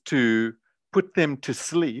is to put them to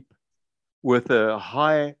sleep with a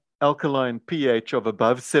high alkaline pH of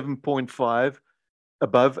above 7.5,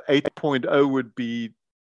 above 8.0 would be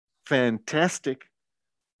fantastic.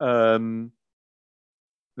 That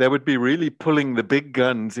would be really pulling the big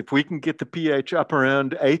guns. If we can get the pH up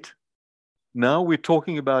around 8, now we're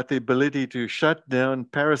talking about the ability to shut down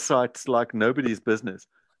parasites like nobody's business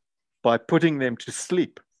by putting them to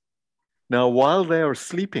sleep. Now, while they are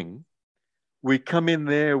sleeping, we come in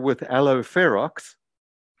there with Alloferox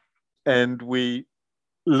and we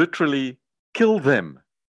literally kill them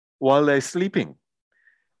while they're sleeping.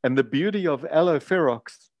 And the beauty of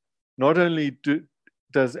Alloferox, not only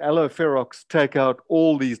does Alloferox take out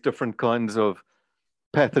all these different kinds of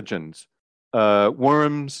pathogens,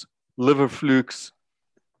 worms, liver flukes,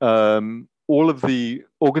 all of the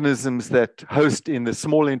organisms that host in the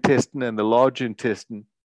small intestine and the large intestine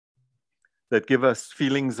that give us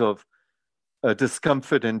feelings of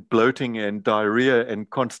discomfort and bloating and diarrhea and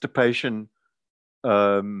constipation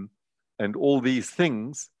and all these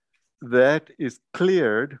things, that is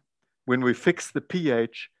cleared when we fix the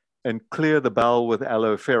pH and clear the bowel with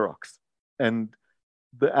Alloferox. And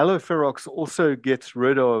the Alloferox also gets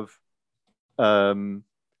rid of the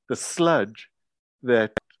sludge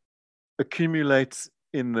that accumulates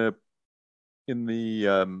in the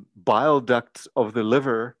bile ducts of the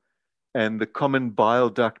liver and the common bile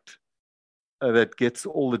duct that gets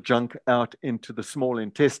all the junk out into the small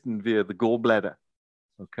intestine via the gallbladder.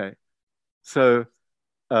 Okay, so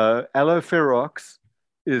Alloferox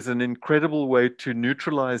is an incredible way to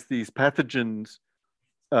neutralize these pathogens,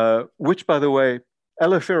 which, by the way,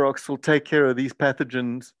 Alloferox will take care of these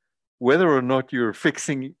pathogens whether or not you're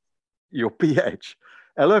fixing your pH.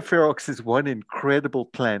 Alloferox is one incredible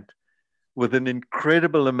plant with an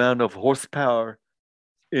incredible amount of horsepower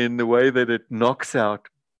in the way that it knocks out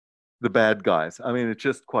the bad guys. I mean, it's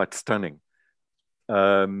just quite stunning.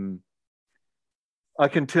 I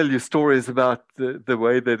can tell you stories about the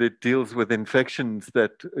way that it deals with infections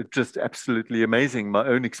that are just absolutely amazing. My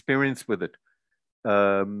own experience with it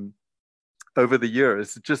over the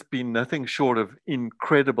years, it's just been nothing short of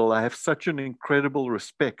incredible. I have such an incredible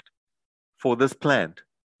respect for this plant.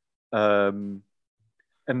 And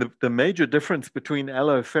the major difference between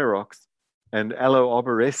Alloferox and Aloe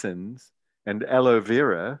arborescens and aloe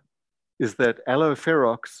vera is that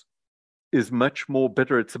Alloferox is much more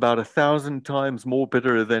bitter. It's about 1,000 times more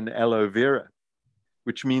bitter than aloe vera,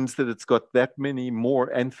 which means that it's got that many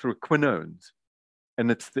more anthraquinones.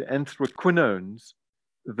 And it's the anthraquinones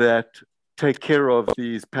that take care of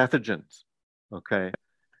these pathogens, okay?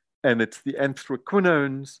 And it's the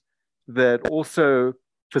anthraquinones that also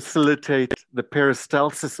facilitate the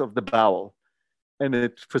peristalsis of the bowel. And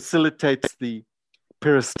it facilitates the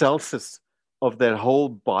peristalsis of that whole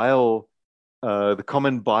bile, the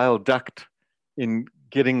common bile duct, in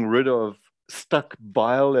getting rid of stuck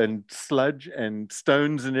bile and sludge and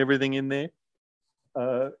stones and everything in there.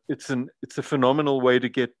 It's a phenomenal way to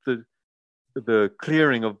get the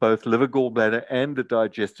clearing of both liver, gallbladder, and the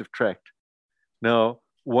digestive tract. Now,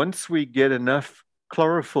 once we get enough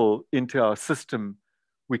chlorophyll into our system,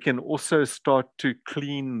 we can also start to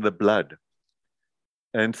clean the blood.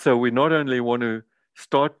 And so we not only want to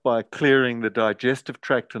start by clearing the digestive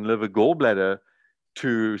tract and liver, gallbladder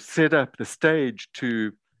to set up the stage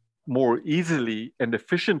to more easily and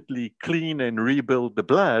efficiently clean and rebuild the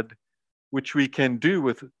blood, which we can do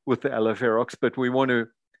with the Alloferox, but we want to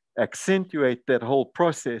accentuate that whole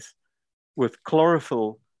process with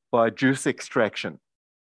chlorophyll by juice extraction.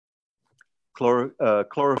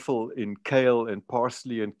 Chlorophyll in kale and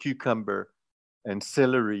parsley and cucumber and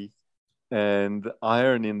celery and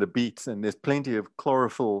iron in the beets, and there's plenty of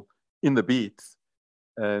chlorophyll in the beets.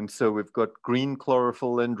 And so we've got green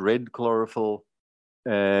chlorophyll and red chlorophyll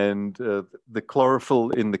and the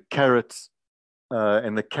chlorophyll in the carrots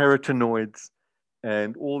and the carotenoids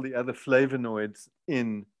and all the other flavonoids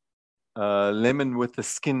in lemon with the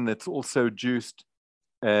skin that's also juiced,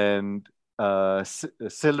 and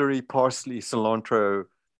celery, parsley, cilantro.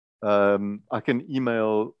 I can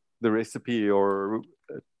email the recipe, or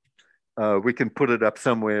we can put it up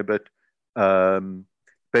somewhere, but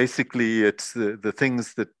basically it's the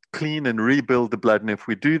things that clean and rebuild the blood. And if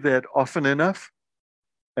we do that often enough,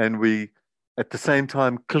 and we at the same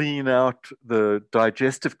time clean out the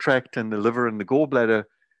digestive tract and the liver and the gallbladder,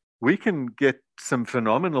 we can get some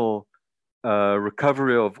phenomenal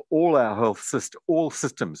recovery of all our all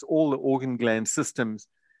systems, all the organ gland systems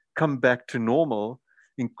come back to normal,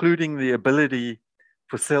 including the ability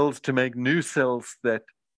for cells to make new cells that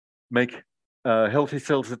make healthy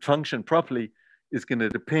cells that function properly is going to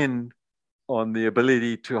depend on the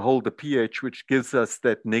ability to hold the pH, which gives us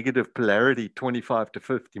that negative polarity, 25 to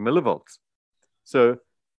 50 millivolts. So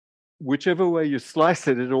whichever way you slice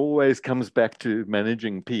it, it always comes back to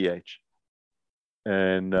managing pH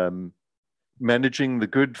and managing the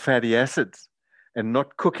good fatty acids and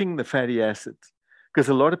not cooking the fatty acids. Because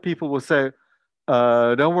a lot of people will say,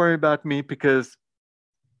 don't worry about me because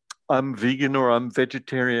I'm vegan or I'm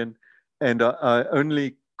vegetarian and I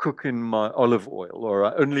only cook in my olive oil, or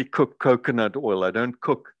I only cook coconut oil. I don't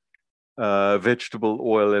cook vegetable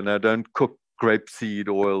oil, and I don't cook grapeseed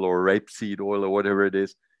oil or rapeseed oil or whatever it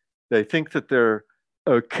is. They think that they're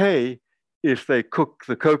okay if they cook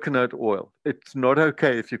the coconut oil. It's not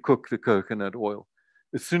okay if you cook the coconut oil.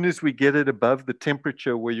 As soon as we get it above the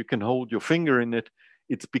temperature where you can hold your finger in it,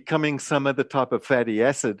 it's becoming some other type of fatty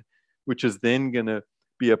acid, which is then going to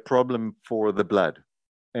be a problem for the blood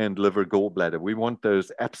and liver, gallbladder. We want those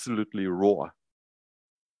absolutely raw.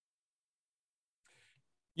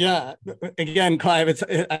 Yeah, again, Clive,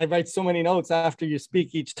 I write so many notes after you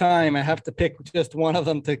speak each time. I have to pick just one of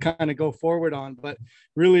them to kind of go forward on, but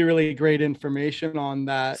really, really great information on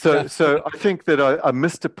that. So I think that I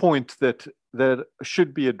missed a point that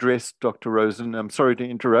should be addressed, Dr. Rosen. I'm sorry to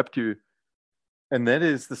interrupt you. And that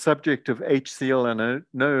is the subject of HCl. And I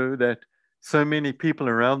know that so many people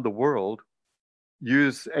around the world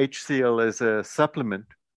use HCl as a supplement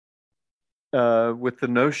with the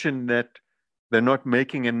notion that they're not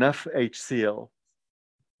making enough HCl.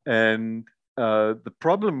 And the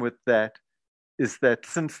problem with that is that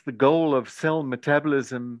since the goal of cell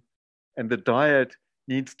metabolism and the diet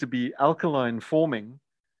needs to be alkaline forming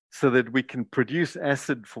so that we can produce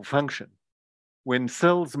acid for function, when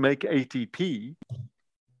cells make ATP,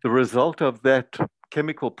 the result of that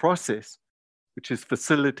chemical process, which is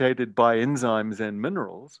facilitated by enzymes and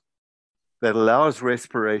minerals that allows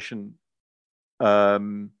respiration,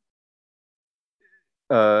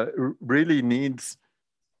 really needs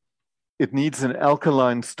an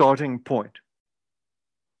alkaline starting point.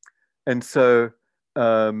 And so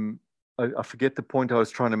I forget the point I was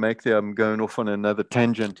trying to make there. I'm going off on another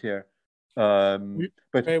tangent here. But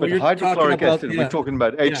hydrochloric acid, we're talking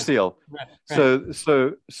about HCl. Right.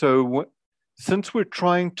 So since we're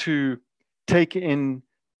trying to take in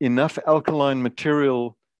enough alkaline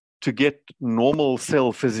material to get normal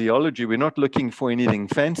cell physiology, we're not looking for anything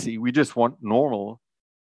fancy. We just want normal.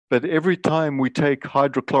 But every time we take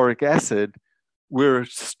hydrochloric acid, we're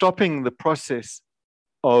stopping the process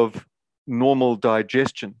of normal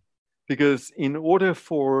digestion. Because in order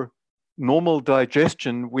for normal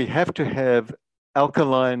digestion, we have to have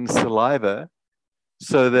alkaline saliva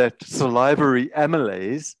so that salivary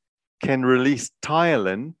amylase can release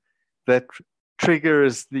ptyalin that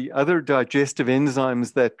triggers the other digestive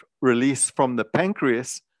enzymes that release from the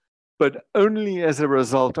pancreas, but only as a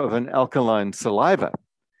result of an alkaline saliva.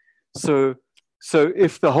 So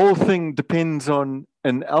if the whole thing depends on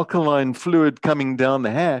an alkaline fluid coming down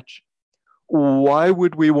the hatch, why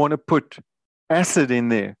would we want to put acid in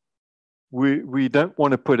there? We don't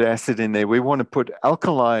want to put acid in there. We want to put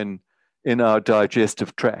alkaline in our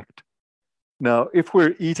digestive tract. Now, if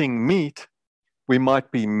we're eating meat, we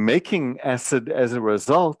might be making acid as a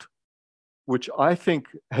result, which I think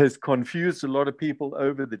has confused a lot of people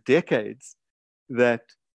over the decades, that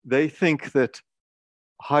they think that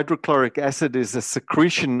hydrochloric acid is a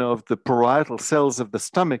secretion of the parietal cells of the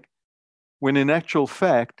stomach, when in actual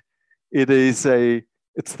fact, it's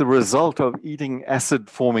the result of eating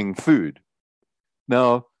acid-forming food.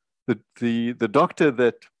 Now, the doctor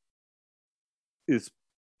that is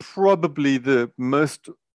probably the most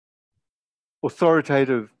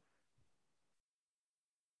authoritative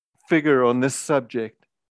figure on this subject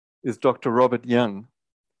is Dr. Robert Young.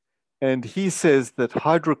 And he says that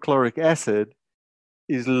hydrochloric acid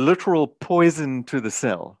is literal poison to the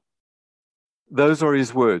cell. Those are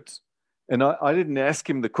his words. And I didn't ask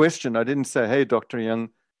him the question. I didn't say, hey, Dr. Young,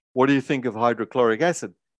 what do you think of hydrochloric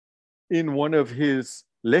acid? In one of his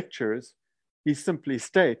lectures, he simply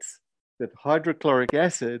states that hydrochloric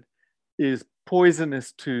acid is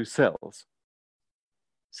poisonous to cells.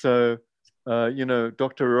 So,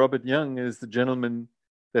 Dr. Robert Young is the gentleman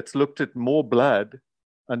that's looked at more blood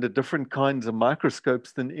under different kinds of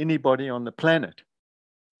microscopes than anybody on the planet.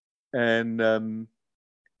 And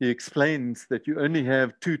he explains that you only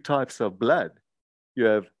have two types of blood. You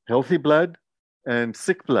have healthy blood and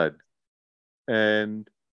sick blood. And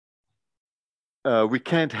we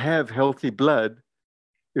can't have healthy blood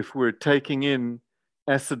if we're taking in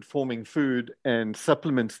acid-forming food and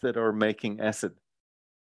supplements that are making acid.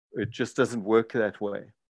 It just doesn't work that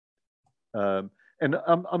way. And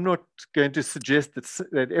I'm not going to suggest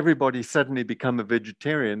that everybody suddenly become a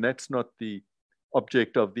vegetarian. That's not the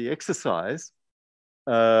object of the exercise.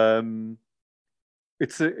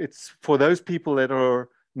 It's for those people that are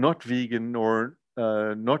not vegan or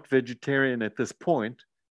not vegetarian at this point.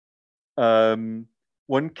 One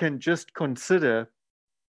can just consider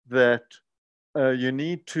that you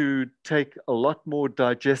need to take a lot more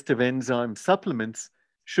digestive enzyme supplements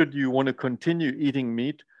should you want to continue eating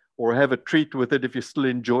meat or have a treat with it if you still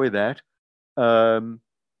enjoy that.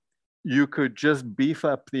 You could just beef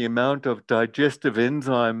up the amount of digestive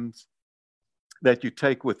enzymes that you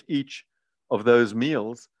take with each of those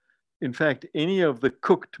meals. In fact, any of the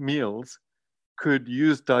cooked meals could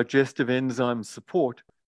use digestive enzyme support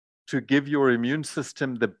to give your immune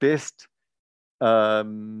system the best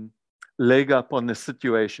leg up on the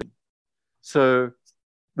situation. So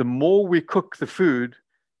the more we cook the food,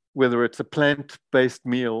 whether it's a plant-based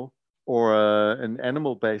meal or an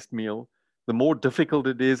animal-based meal, the more difficult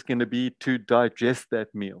it is going to be to digest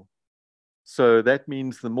that meal. So that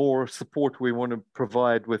means the more support we want to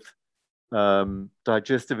provide with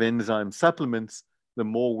digestive enzyme supplements, the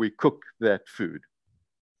more we cook that food.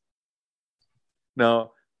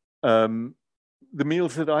 Now, the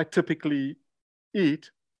meals that I typically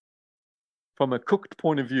eat from a cooked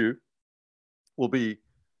point of view will be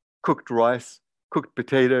cooked rice, cooked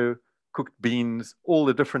potato, cooked beans, all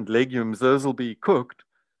the different legumes. Those will be cooked,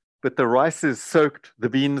 but the rice is soaked, the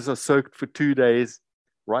beans are soaked for 2 days,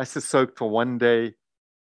 rice is soaked for 1 day,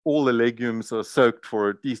 all the legumes are soaked for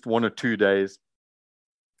at least 1 or 2 days.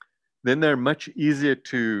 Then they're much easier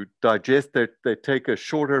to digest. They take a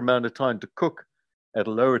shorter amount of time to cook at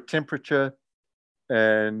a lower temperature.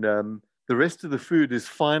 And the rest of the food is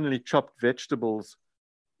finely chopped vegetables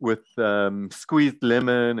with squeezed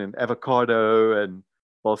lemon and avocado and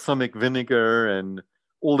balsamic vinegar and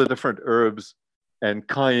all the different herbs and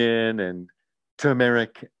cayenne and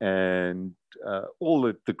turmeric and all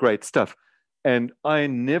the great stuff. And I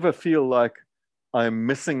never feel like I'm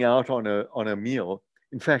missing out on a meal.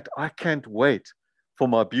 In fact, I can't wait for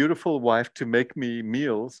my beautiful wife to make me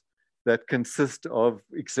meals that consist of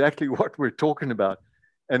exactly what we're talking about.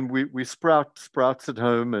 And we sprout sprouts at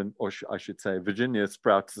home, I should say, Virginia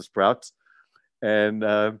sprouts the sprouts. And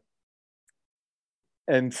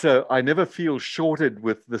so I never feel shorted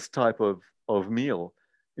with this type of meal.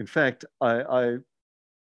 In fact, I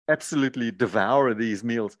absolutely devour these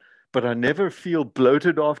meals, but I never feel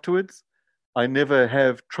bloated afterwards. I never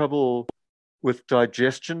have trouble with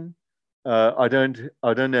digestion. I don't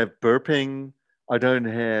have burping. I don't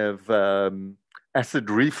have acid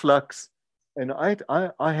reflux. And I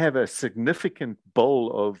have a significant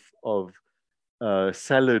bowl of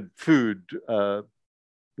salad food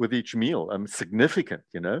with each meal. I'm significant,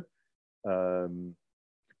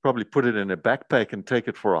 probably put it in a backpack and take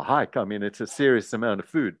it for a hike. I mean, it's a serious amount of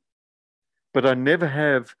food. But I never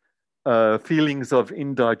have feelings of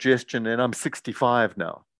indigestion, and I'm 65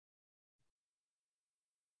 now.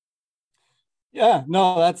 Yeah,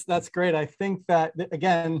 no, that's great. I think that,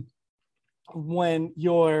 again, when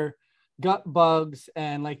your gut bugs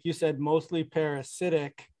and, like you said, mostly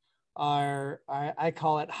parasitic I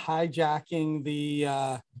call it hijacking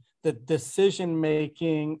the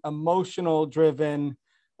decision-making, emotional driven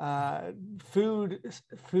food,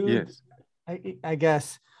 yes. I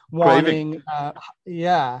guess, wanting,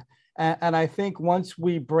 and I think once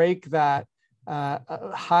we break that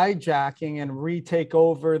hijacking and retake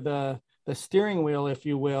over the steering wheel, if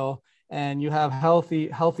you will, and you have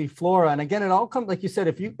healthy flora, and again, it all comes, like you said,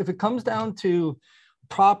 if it comes down to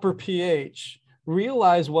proper pH,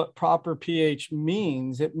 realize what proper pH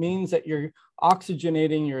means. It means that you're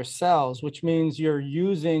oxygenating your cells, which means you're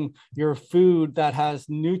using your food that has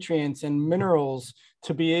nutrients and minerals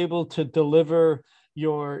to be able to deliver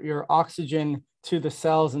your oxygen to the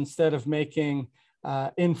cells instead of making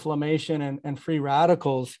inflammation and free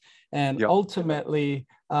radicals. And Yeah. ultimately,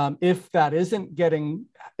 if that isn't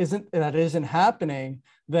happening,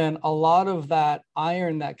 then a lot of that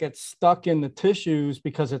iron that gets stuck in the tissues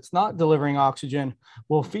because it's not delivering oxygen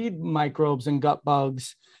will feed microbes and gut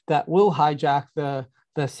bugs that will hijack the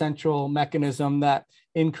central mechanism that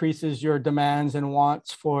increases your demands and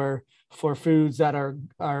wants for foods that are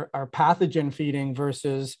pathogen feeding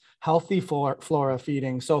versus healthy flora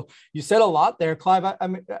feeding. So you said a lot there, Clive. I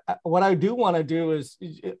mean, what I do want to do is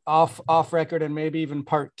off record, and maybe even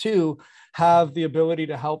part two, have the ability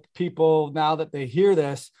to help people now that they hear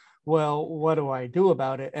this. Well, what do I do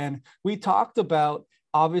about it? And we talked about,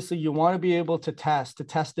 obviously you want to be able to test. To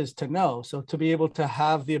test is to know. So to be able to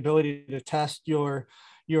have the ability to test your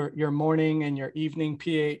morning and your evening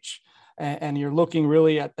pH, and you're looking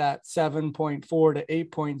really at that 7.4 to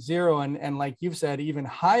 8.0, and like you've said, even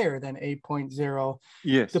higher than 8.0.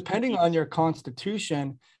 Yes. Depending on your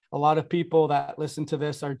constitution, a lot of people that listen to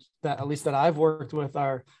this are, that at least that I've worked with,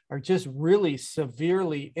 are just really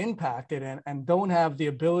severely impacted and don't have the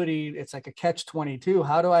ability. It's like a catch-22.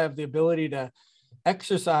 How do I have the ability to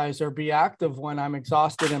exercise or be active when I'm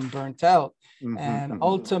exhausted and burnt out? And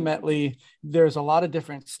ultimately, there's a lot of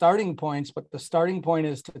different starting points, but the starting point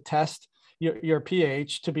is to test your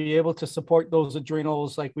pH to be able to support those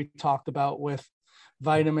adrenals, like we talked about with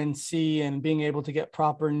vitamin C, and being able to get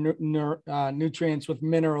proper nutrients with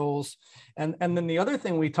minerals. And then the other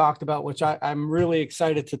thing we talked about, which I'm really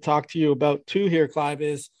excited to talk to you about too here, Clive,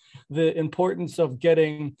 is the importance of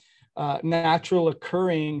getting natural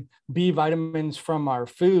occurring B vitamins from our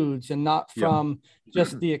foods, and not from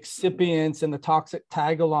just the excipients and the toxic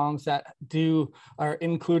tag-alongs that are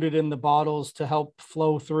included in the bottles to help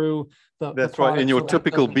flow through That's the right. In your so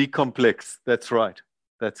typical B complex. That's right.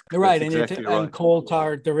 That's right. exactly right. And coal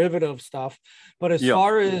tar derivative stuff. But as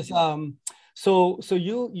far as so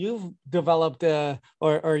you've developed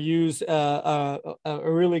or use a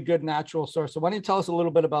really good natural source. So why don't you tell us a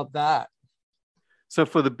little bit about that? So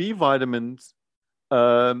for the B vitamins,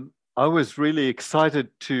 I was really excited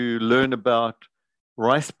to learn about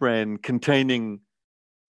rice bran containing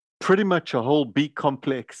pretty much a whole B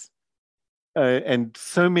complex and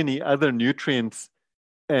so many other nutrients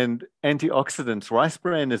and antioxidants. Rice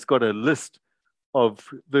bran has got a list of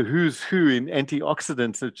the who's who in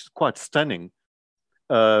antioxidants, which is quite stunning.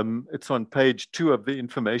 It's on page 2 of the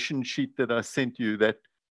information sheet that I sent you, that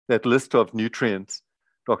list of nutrients,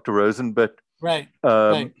 Dr. Rosen. But right.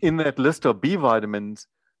 In that list of B vitamins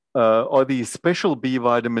are these special B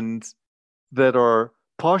vitamins that are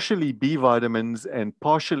partially B vitamins and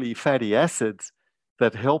partially fatty acids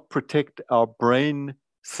that help protect our brain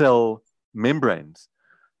cell membranes.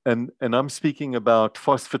 And I'm speaking about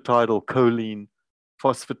phosphatidylcholine,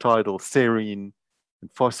 phosphatidylserine,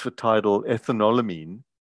 and phosphatidylethanolamine.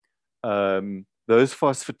 Those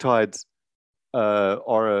phosphatides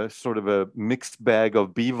are a sort of a mixed bag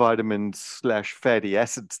of B vitamins / fatty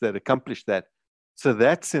acids that accomplish that. So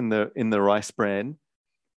that's in the rice bran,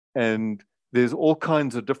 and there's all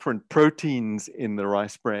kinds of different proteins in the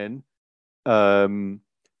rice bran.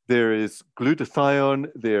 There is glutathione,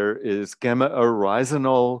 there is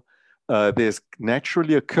gamma-oryzanol, there's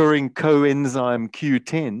naturally occurring coenzyme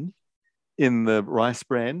Q10 in the rice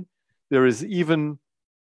bran. There is even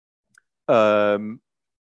the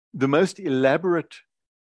most elaborate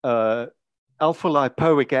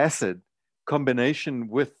alpha-lipoic acid combination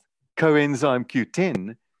with coenzyme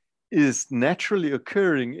Q10 is naturally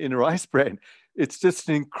occurring in rice bran. It's just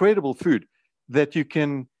an incredible food that you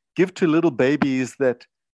can give to little babies that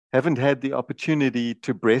haven't had the opportunity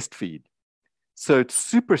to breastfeed. So it's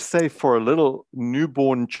super safe for a little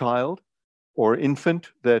newborn child or infant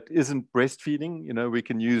that isn't breastfeeding. You know, we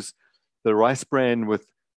can use the rice bran with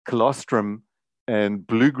colostrum and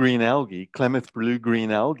blue-green algae, Klamath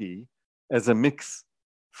blue-green algae, as a mix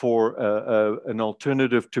for an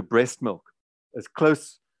alternative to breast milk.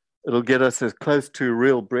 It'll get us as close to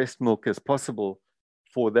real breast milk as possible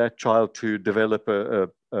for that child to develop a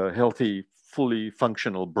healthy, fully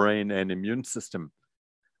functional brain and immune system.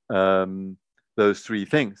 Those 3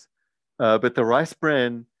 things. But the rice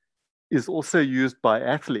bran is also used by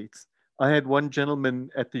athletes. I had one gentleman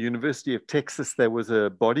at the University of Texas that was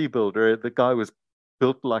a bodybuilder. The guy was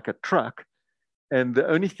built like a truck, and the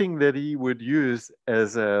only thing that he would use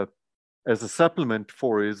as a supplement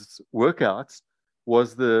for his workouts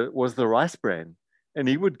was the rice bran, and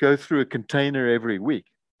he would go through a container every week.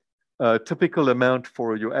 Typical amount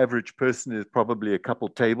for your average person is probably a couple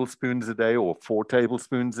tablespoons a day or 4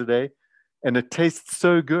 tablespoons a day, and it tastes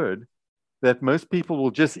so good that most people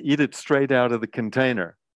will just eat it straight out of the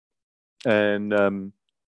container. And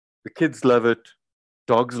the kids love it,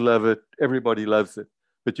 dogs love it, everybody loves it.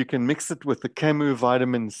 but you can mix it with the Camu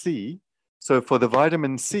vitamin C. So for the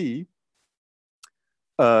vitamin C,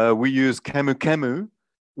 we use Camu Camu,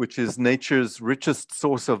 which is nature's richest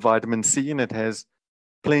source of vitamin C, and it has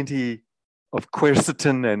plenty of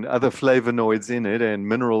quercetin and other flavonoids in it, and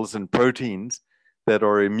minerals and proteins that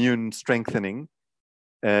are immune strengthening.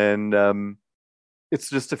 And it's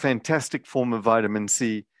just a fantastic form of vitamin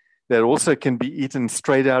C that also can be eaten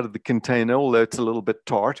straight out of the container, although it's a little bit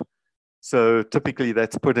tart. So typically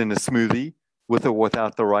that's put in a smoothie with or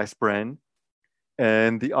without the rice bran.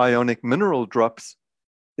 And the ionic mineral drops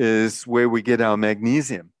is where we get our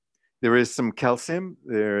magnesium. There is some calcium,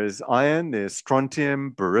 there is iron, there's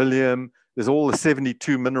strontium, beryllium, there's all the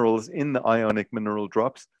 72 minerals in the ionic mineral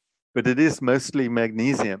drops, but it is mostly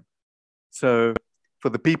magnesium. So for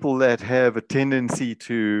the people that have a tendency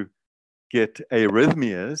to get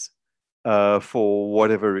arrhythmias, for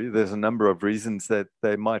whatever, there's a number of reasons that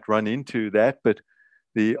they might run into that, but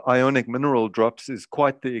the ionic mineral drops is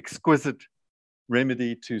quite the exquisite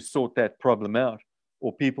remedy to sort that problem out.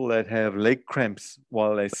 Or people that have leg cramps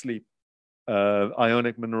while they sleep,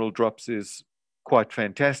 ionic mineral drops is quite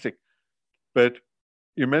fantastic. But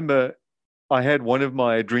you remember, I had one of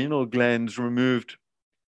my adrenal glands removed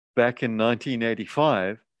back in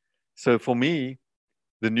 1985. So for me,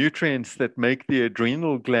 the nutrients that make the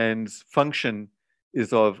adrenal glands function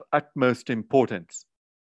is of utmost importance.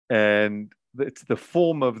 And it's the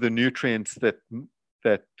form of the nutrients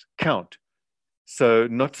that count. So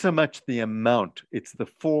not so much the amount, it's the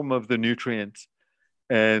form of the nutrients.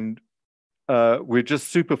 And we're just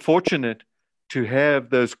super fortunate to have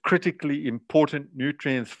those critically important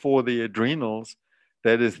nutrients for the adrenals,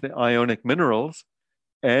 that is the ionic minerals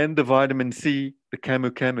and the vitamin C, the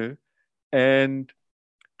Camu Camu, and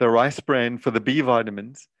the rice bran for the B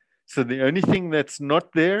vitamins. So the only thing that's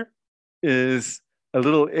not there is a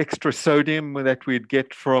little extra sodium that we'd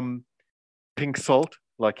get from pink salt,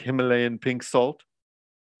 like Himalayan pink salt.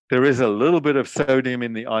 There is a little bit of sodium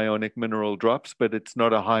in the ionic mineral drops, but it's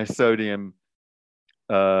not a high sodium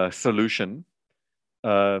solution.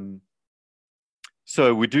 So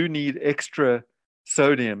we do need extra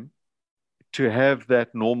sodium to have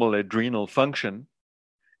that normal adrenal function.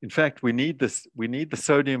 In fact, we need the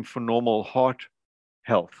sodium for normal heart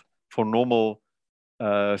health, for normal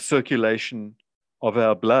circulation of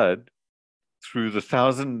our blood through the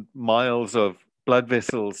 1,000 miles of blood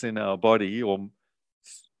vessels in our body, or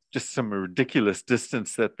just some ridiculous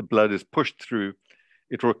distance that the blood is pushed through.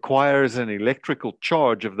 It requires an electrical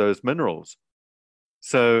charge of those minerals.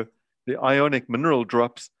 So the ionic mineral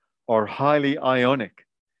drops are highly ionic,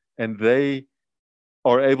 and they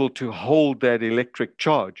are able to hold that electric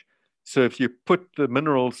charge. So if you put the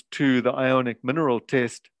minerals to the ionic mineral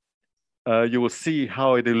test, you will see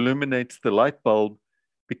how it illuminates the light bulb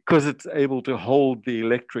because it's able to hold the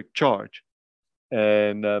electric charge.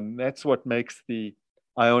 And that's what makes the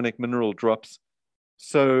ionic mineral drops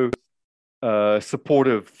so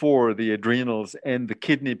supportive for the adrenals and the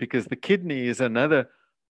kidney, because the kidney is another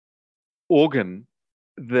organ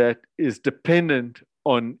that is dependent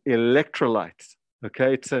on electrolytes.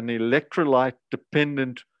 Okay, it's an electrolyte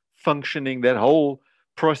dependent functioning. That whole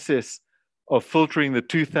process of filtering the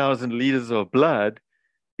 2,000 liters of blood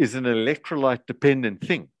is an electrolyte dependent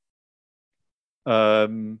thing.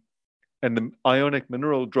 And the ionic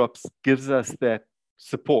mineral drops gives us that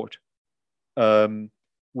support,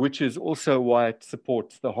 which is also why it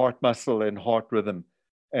supports the heart muscle and heart rhythm,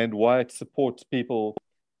 and why it supports people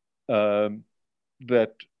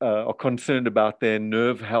that are concerned about their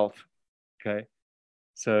nerve health. Okay,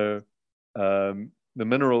 so the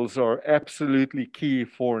minerals are absolutely key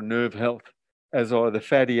for nerve health, as are the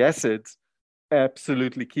fatty acids,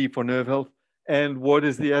 absolutely key for nerve health. And what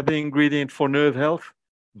is the other ingredient for nerve health?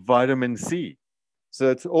 Vitamin C.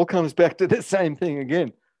 So it all comes back to the same thing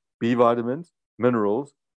again: B vitamins,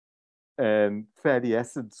 minerals, and fatty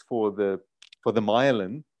acids for the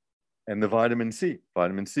myelin, and the vitamin C.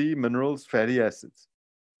 Vitamin C, minerals, fatty acids.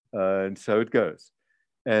 And so it goes.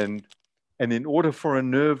 And in order for a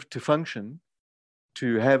nerve to function,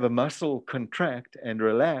 to have a muscle contract and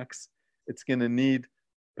relax, it's going to need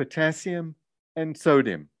potassium and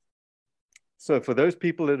sodium. So for those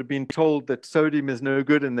people that have been told that sodium is no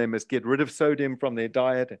good and they must get rid of sodium from their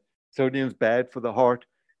diet, sodium's bad for the heart,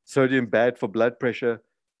 sodium bad for blood pressure,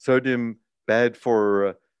 sodium bad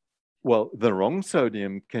for, well, the wrong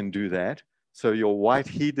sodium can do that. So your white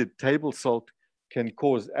heated table salt can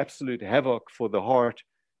cause absolute havoc for the heart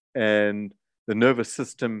and the nervous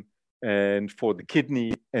system and for the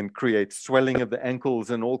kidney, and create swelling of the ankles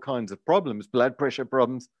and all kinds of problems, blood pressure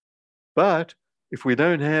problems. But If we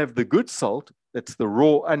don't have the good salt, that's the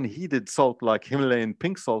raw unheated salt like Himalayan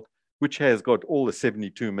pink salt, which has got all the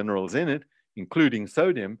 72 minerals in it, including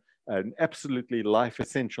sodium, an absolutely life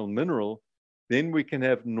essential mineral, then we can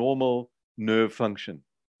have normal nerve function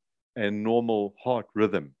and normal heart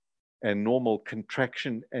rhythm and normal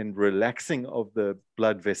contraction and relaxing of the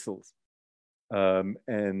blood vessels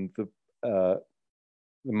and the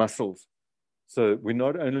muscles. So we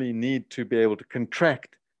not only need to be able to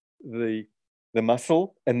contract the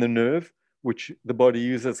muscle and the nerve, which the body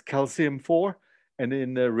uses calcium for, and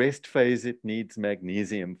in the rest phase, it needs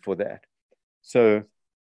magnesium for that. So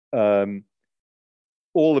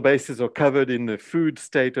all the bases are covered in the food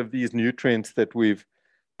state of these nutrients that we've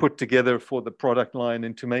put together for the product line,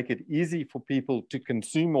 and to make it easy for people to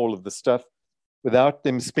consume all of the stuff without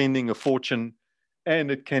them spending a fortune. And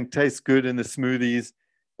it can taste good in the smoothies,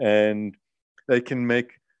 and they can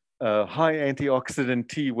make high antioxidant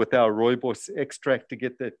tea with our rooibos extract to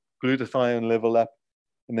get that glutathione level up,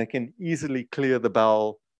 and they can easily clear the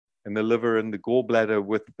bowel and the liver and the gallbladder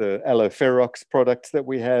with the Alloferox products that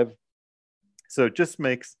we have. So it just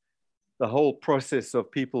makes the whole process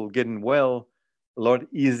of people getting well a lot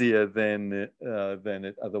easier than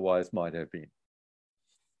it otherwise might have been.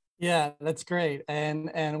 Yeah, that's great.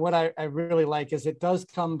 And what I really like is it does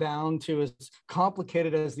come down to, as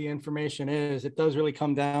complicated as the information is, it does really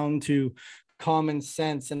come down to common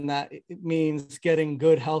sense, and that it means getting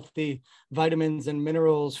good, healthy vitamins and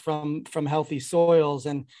minerals from healthy soils.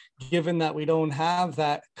 And given that we don't have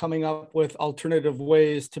that, coming up with alternative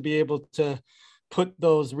ways to be able to put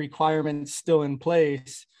those requirements still in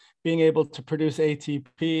place, being able to produce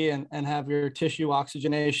ATP and have your tissue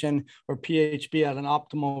oxygenation or PHB at an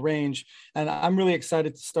optimal range. And I'm really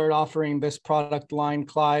excited to start offering this product line,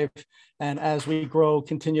 Clive. And as we grow,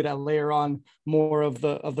 continue to layer on more of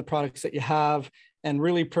the products that you have, and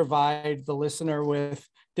really provide the listener with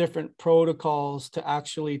different protocols to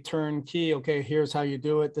actually turn key. Okay, here's how you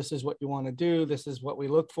do it. This is what you want to do. This is what we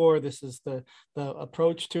look for. This is the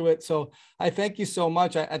approach to it. So I thank you so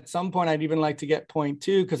much. At some point, I'd even like to get point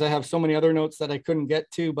two, because I have so many other notes that I couldn't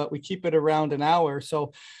get to, but we keep it around an hour.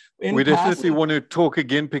 So we definitely want to talk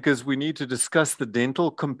again, because we need to discuss the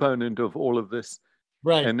dental component of all of this.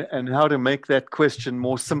 Right. And how to make that question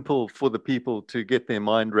more simple for the people to get their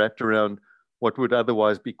mind wrapped around what would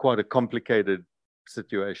otherwise be quite a complicated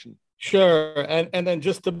situation. Sure. And then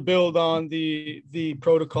just to build on the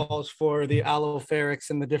protocols for the Alloferix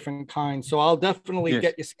and the different kinds. So I'll definitely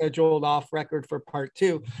get you scheduled off record for part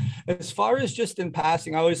two. As far as just in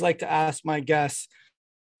passing, I always like to ask my guests,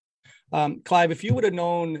 Clive, if you would have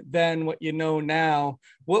known then what you know now,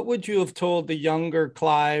 what would you have told the younger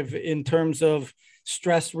Clive in terms of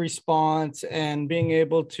stress response and being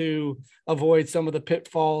able to avoid some of the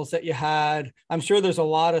pitfalls that you had? I'm sure there's a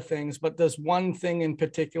lot of things, but does one thing in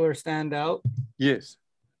particular stand out? Yes.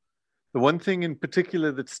 The one thing in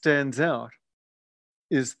particular that stands out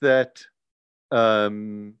is that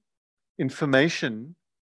information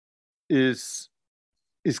is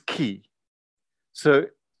key. So,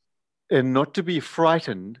 and not to be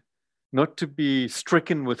frightened, not to be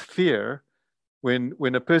stricken with fear.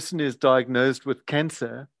 When a person is diagnosed with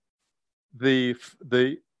cancer, the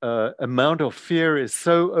amount of fear is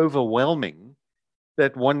so overwhelming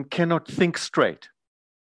that one cannot think straight,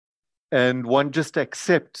 and one just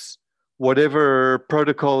accepts whatever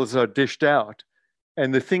protocols are dished out.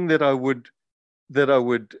 And the thing that I would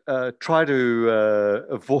try to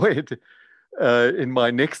avoid in my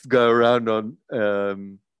next go around on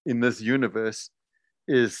in this universe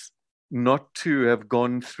is not to have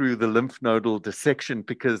gone through the lymph nodal dissection,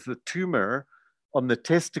 because the tumor on the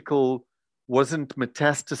testicle wasn't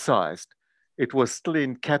metastasized. It was still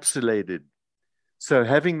encapsulated. So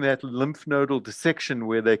having that lymph nodal dissection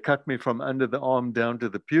where they cut me from under the arm down to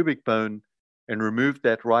the pubic bone and removed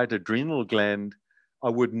that right adrenal gland, I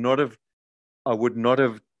would not have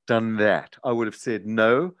done that. I would have said,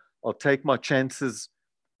 no, I'll take my chances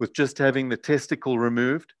with just having the testicle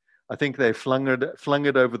removed. I think they flung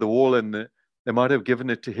it over the wall, and they might have given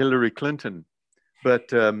it to Hillary Clinton.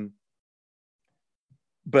 But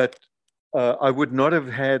I would not have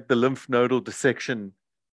had the lymph nodal dissection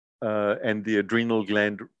and the adrenal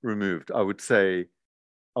gland removed. I would say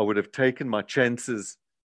I would have taken my chances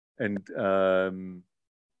and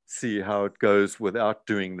see how it goes without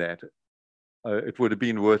doing that. It would have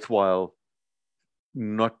been worthwhile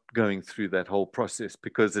not going through that whole process,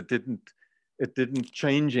 because it didn't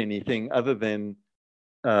change anything other than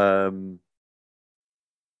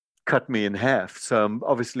cut me in half. So I'm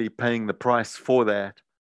obviously paying the price for that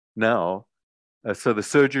now. So the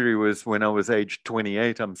surgery was when I was age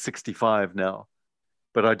 28. I'm 65 now.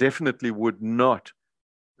 but I definitely would not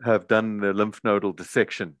have done the lymph nodal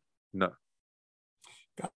dissection. No.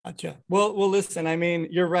 Gotcha. Well, listen, I mean,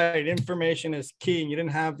 you're right. Information is key. You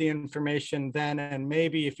didn't have the information then. And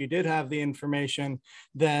maybe if you did have the information,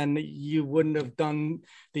 then you wouldn't have done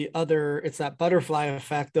the other. It's that butterfly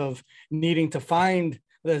effect of needing to find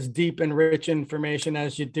as deep and rich information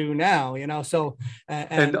as you do now, So,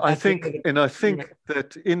 and I think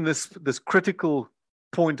that in this critical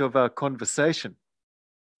point of our conversation,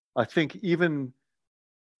 I think even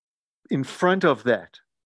in front of that,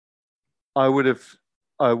 I would have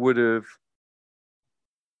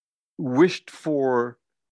wished for,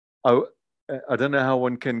 I don't know how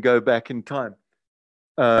one can go back in time.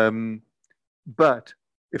 But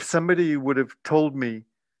if somebody would have told me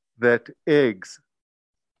that eggs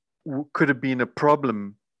could have been a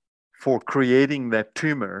problem for creating that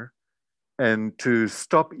tumor and to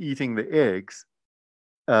stop eating the eggs,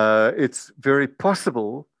 it's very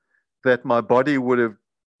possible that my body would have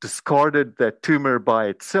discarded that tumor by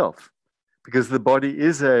itself, because the body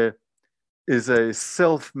is a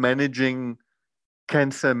self-managing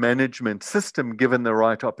cancer management system given the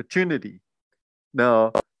right opportunity.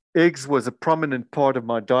 Now, eggs was a prominent part of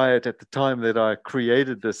my diet at the time that I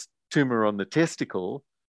created this tumor on the testicle.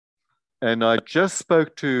 And I just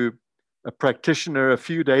spoke to a practitioner a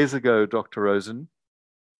few days ago, Dr. Rosen,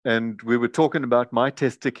 and we were talking about my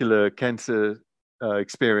testicular cancer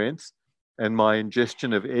experience and my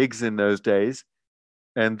ingestion of eggs in those days.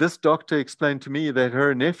 And this doctor explained to me that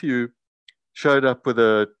her nephew showed up with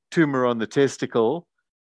a tumor on the testicle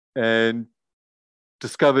and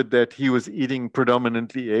discovered that he was eating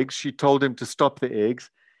predominantly eggs. She told him to stop the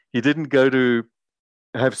eggs. He didn't go to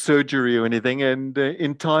have surgery or anything. And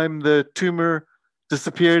in time, the tumor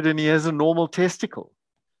disappeared and he has a normal testicle.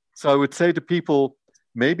 So I would say to people,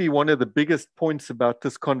 maybe one of the biggest points about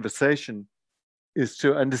this conversation is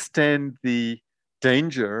to understand the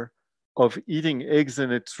danger of eating eggs,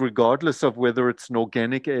 and it's regardless of whether it's an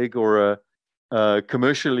organic egg or a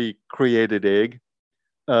commercially created egg,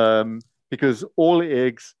 because all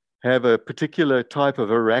eggs have a particular type of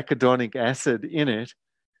arachidonic acid in it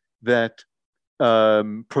that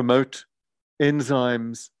promote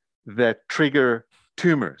enzymes that trigger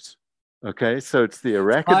tumors. Okay, so it's the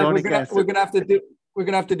arachidonic acid. We're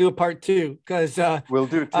gonna have to do a part 2, because we'll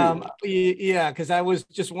do 2. Because I was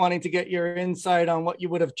just wanting to get your insight on what you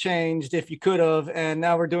would have changed if you could have, and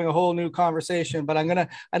now we're doing a whole new conversation. But I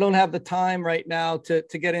don't have the time right now to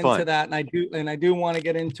get into that, and I do want to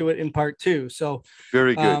get into it in part 2. So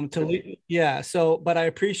very good. But I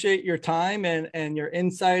appreciate your time and your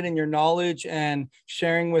insight and your knowledge and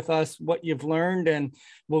sharing with us what you've learned, and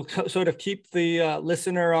we'll sort of keep the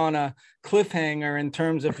listener on a cliffhanger in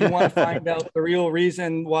terms of, if you want to find out the real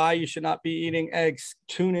reason why you should not be eating eggs,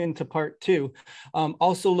 tune into part 2.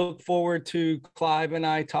 Also look forward to Clive and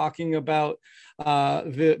I talking about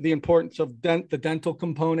the importance of the dental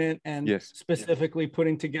component, and specifically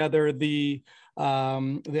putting together the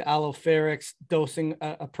allopherics dosing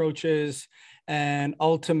approaches, and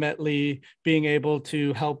ultimately being able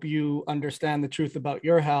to help you understand the truth about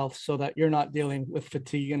your health so that you're not dealing with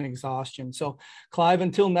fatigue and exhaustion. So, Clive,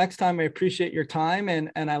 until next time, I appreciate your time, and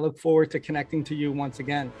I look forward to connecting to you once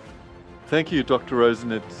again. Thank you, Dr.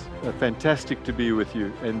 Rosen. It's fantastic to be with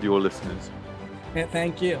you and your listeners.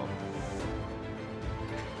 Thank you.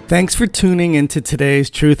 Thanks for tuning into today's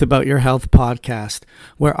Truth About Your Health podcast,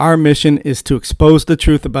 where our mission is to expose the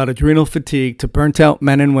truth about adrenal fatigue to burnt out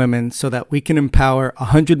men and women so that we can empower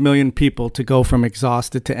 100 million people to go from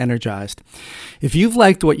exhausted to energized. If you've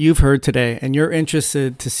liked what you've heard today and you're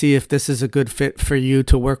interested to see if this is a good fit for you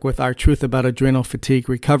to work with our Truth About Adrenal Fatigue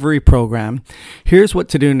recovery program, here's what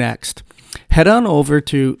to do next. Head on over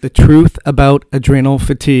to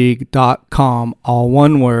thetruthaboutadrenalfatigue.com, all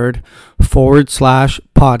one word,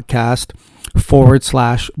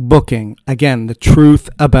 /podcast/booking. Again,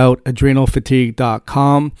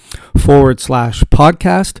 thetruthaboutadrenalfatigue.com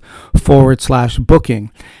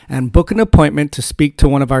 /podcast/booking, and book an appointment to speak to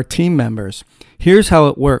one of our team members. Here's how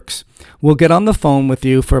it works. We'll get on the phone with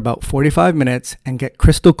you for about 45 minutes and get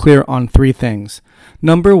crystal clear on 3 things.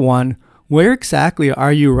 Number 1, where exactly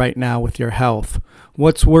are you right now with your health?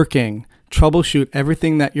 What's working? Troubleshoot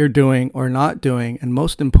everything that you're doing or not doing, and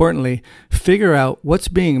most importantly, figure out what's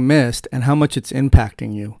being missed and how much it's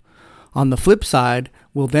impacting you. On the flip side,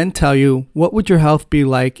 we'll then tell you what would your health be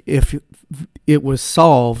like if it was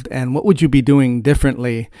solved, and what would you be doing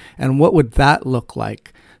differently, and what would that look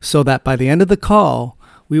like, so that by the end of the call,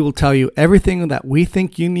 we will tell you everything that we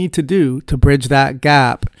think you need to do to bridge that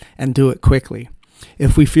gap and do it quickly.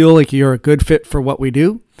 If we feel like you're a good fit for what we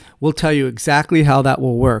do, we'll tell you exactly how that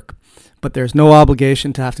will work. but there's no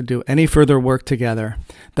obligation to have to do any further work together.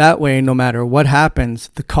 That way, no matter what happens,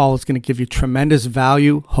 the call is going to give you tremendous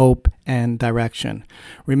value, hope, and direction.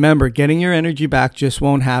 Remember, getting your energy back just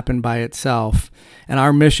won't happen by itself. And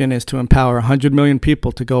our mission is to empower 100 million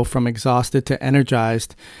people to go from exhausted to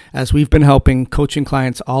energized, as we've been helping coaching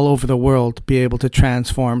clients all over the world be able to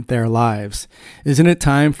transform their lives. Isn't it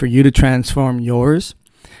time for you to transform yours?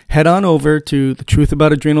 Head on over to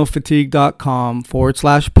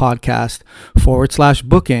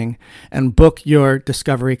thetruthaboutadrenalfatigue.com/podcast/booking and book your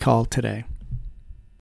discovery call today.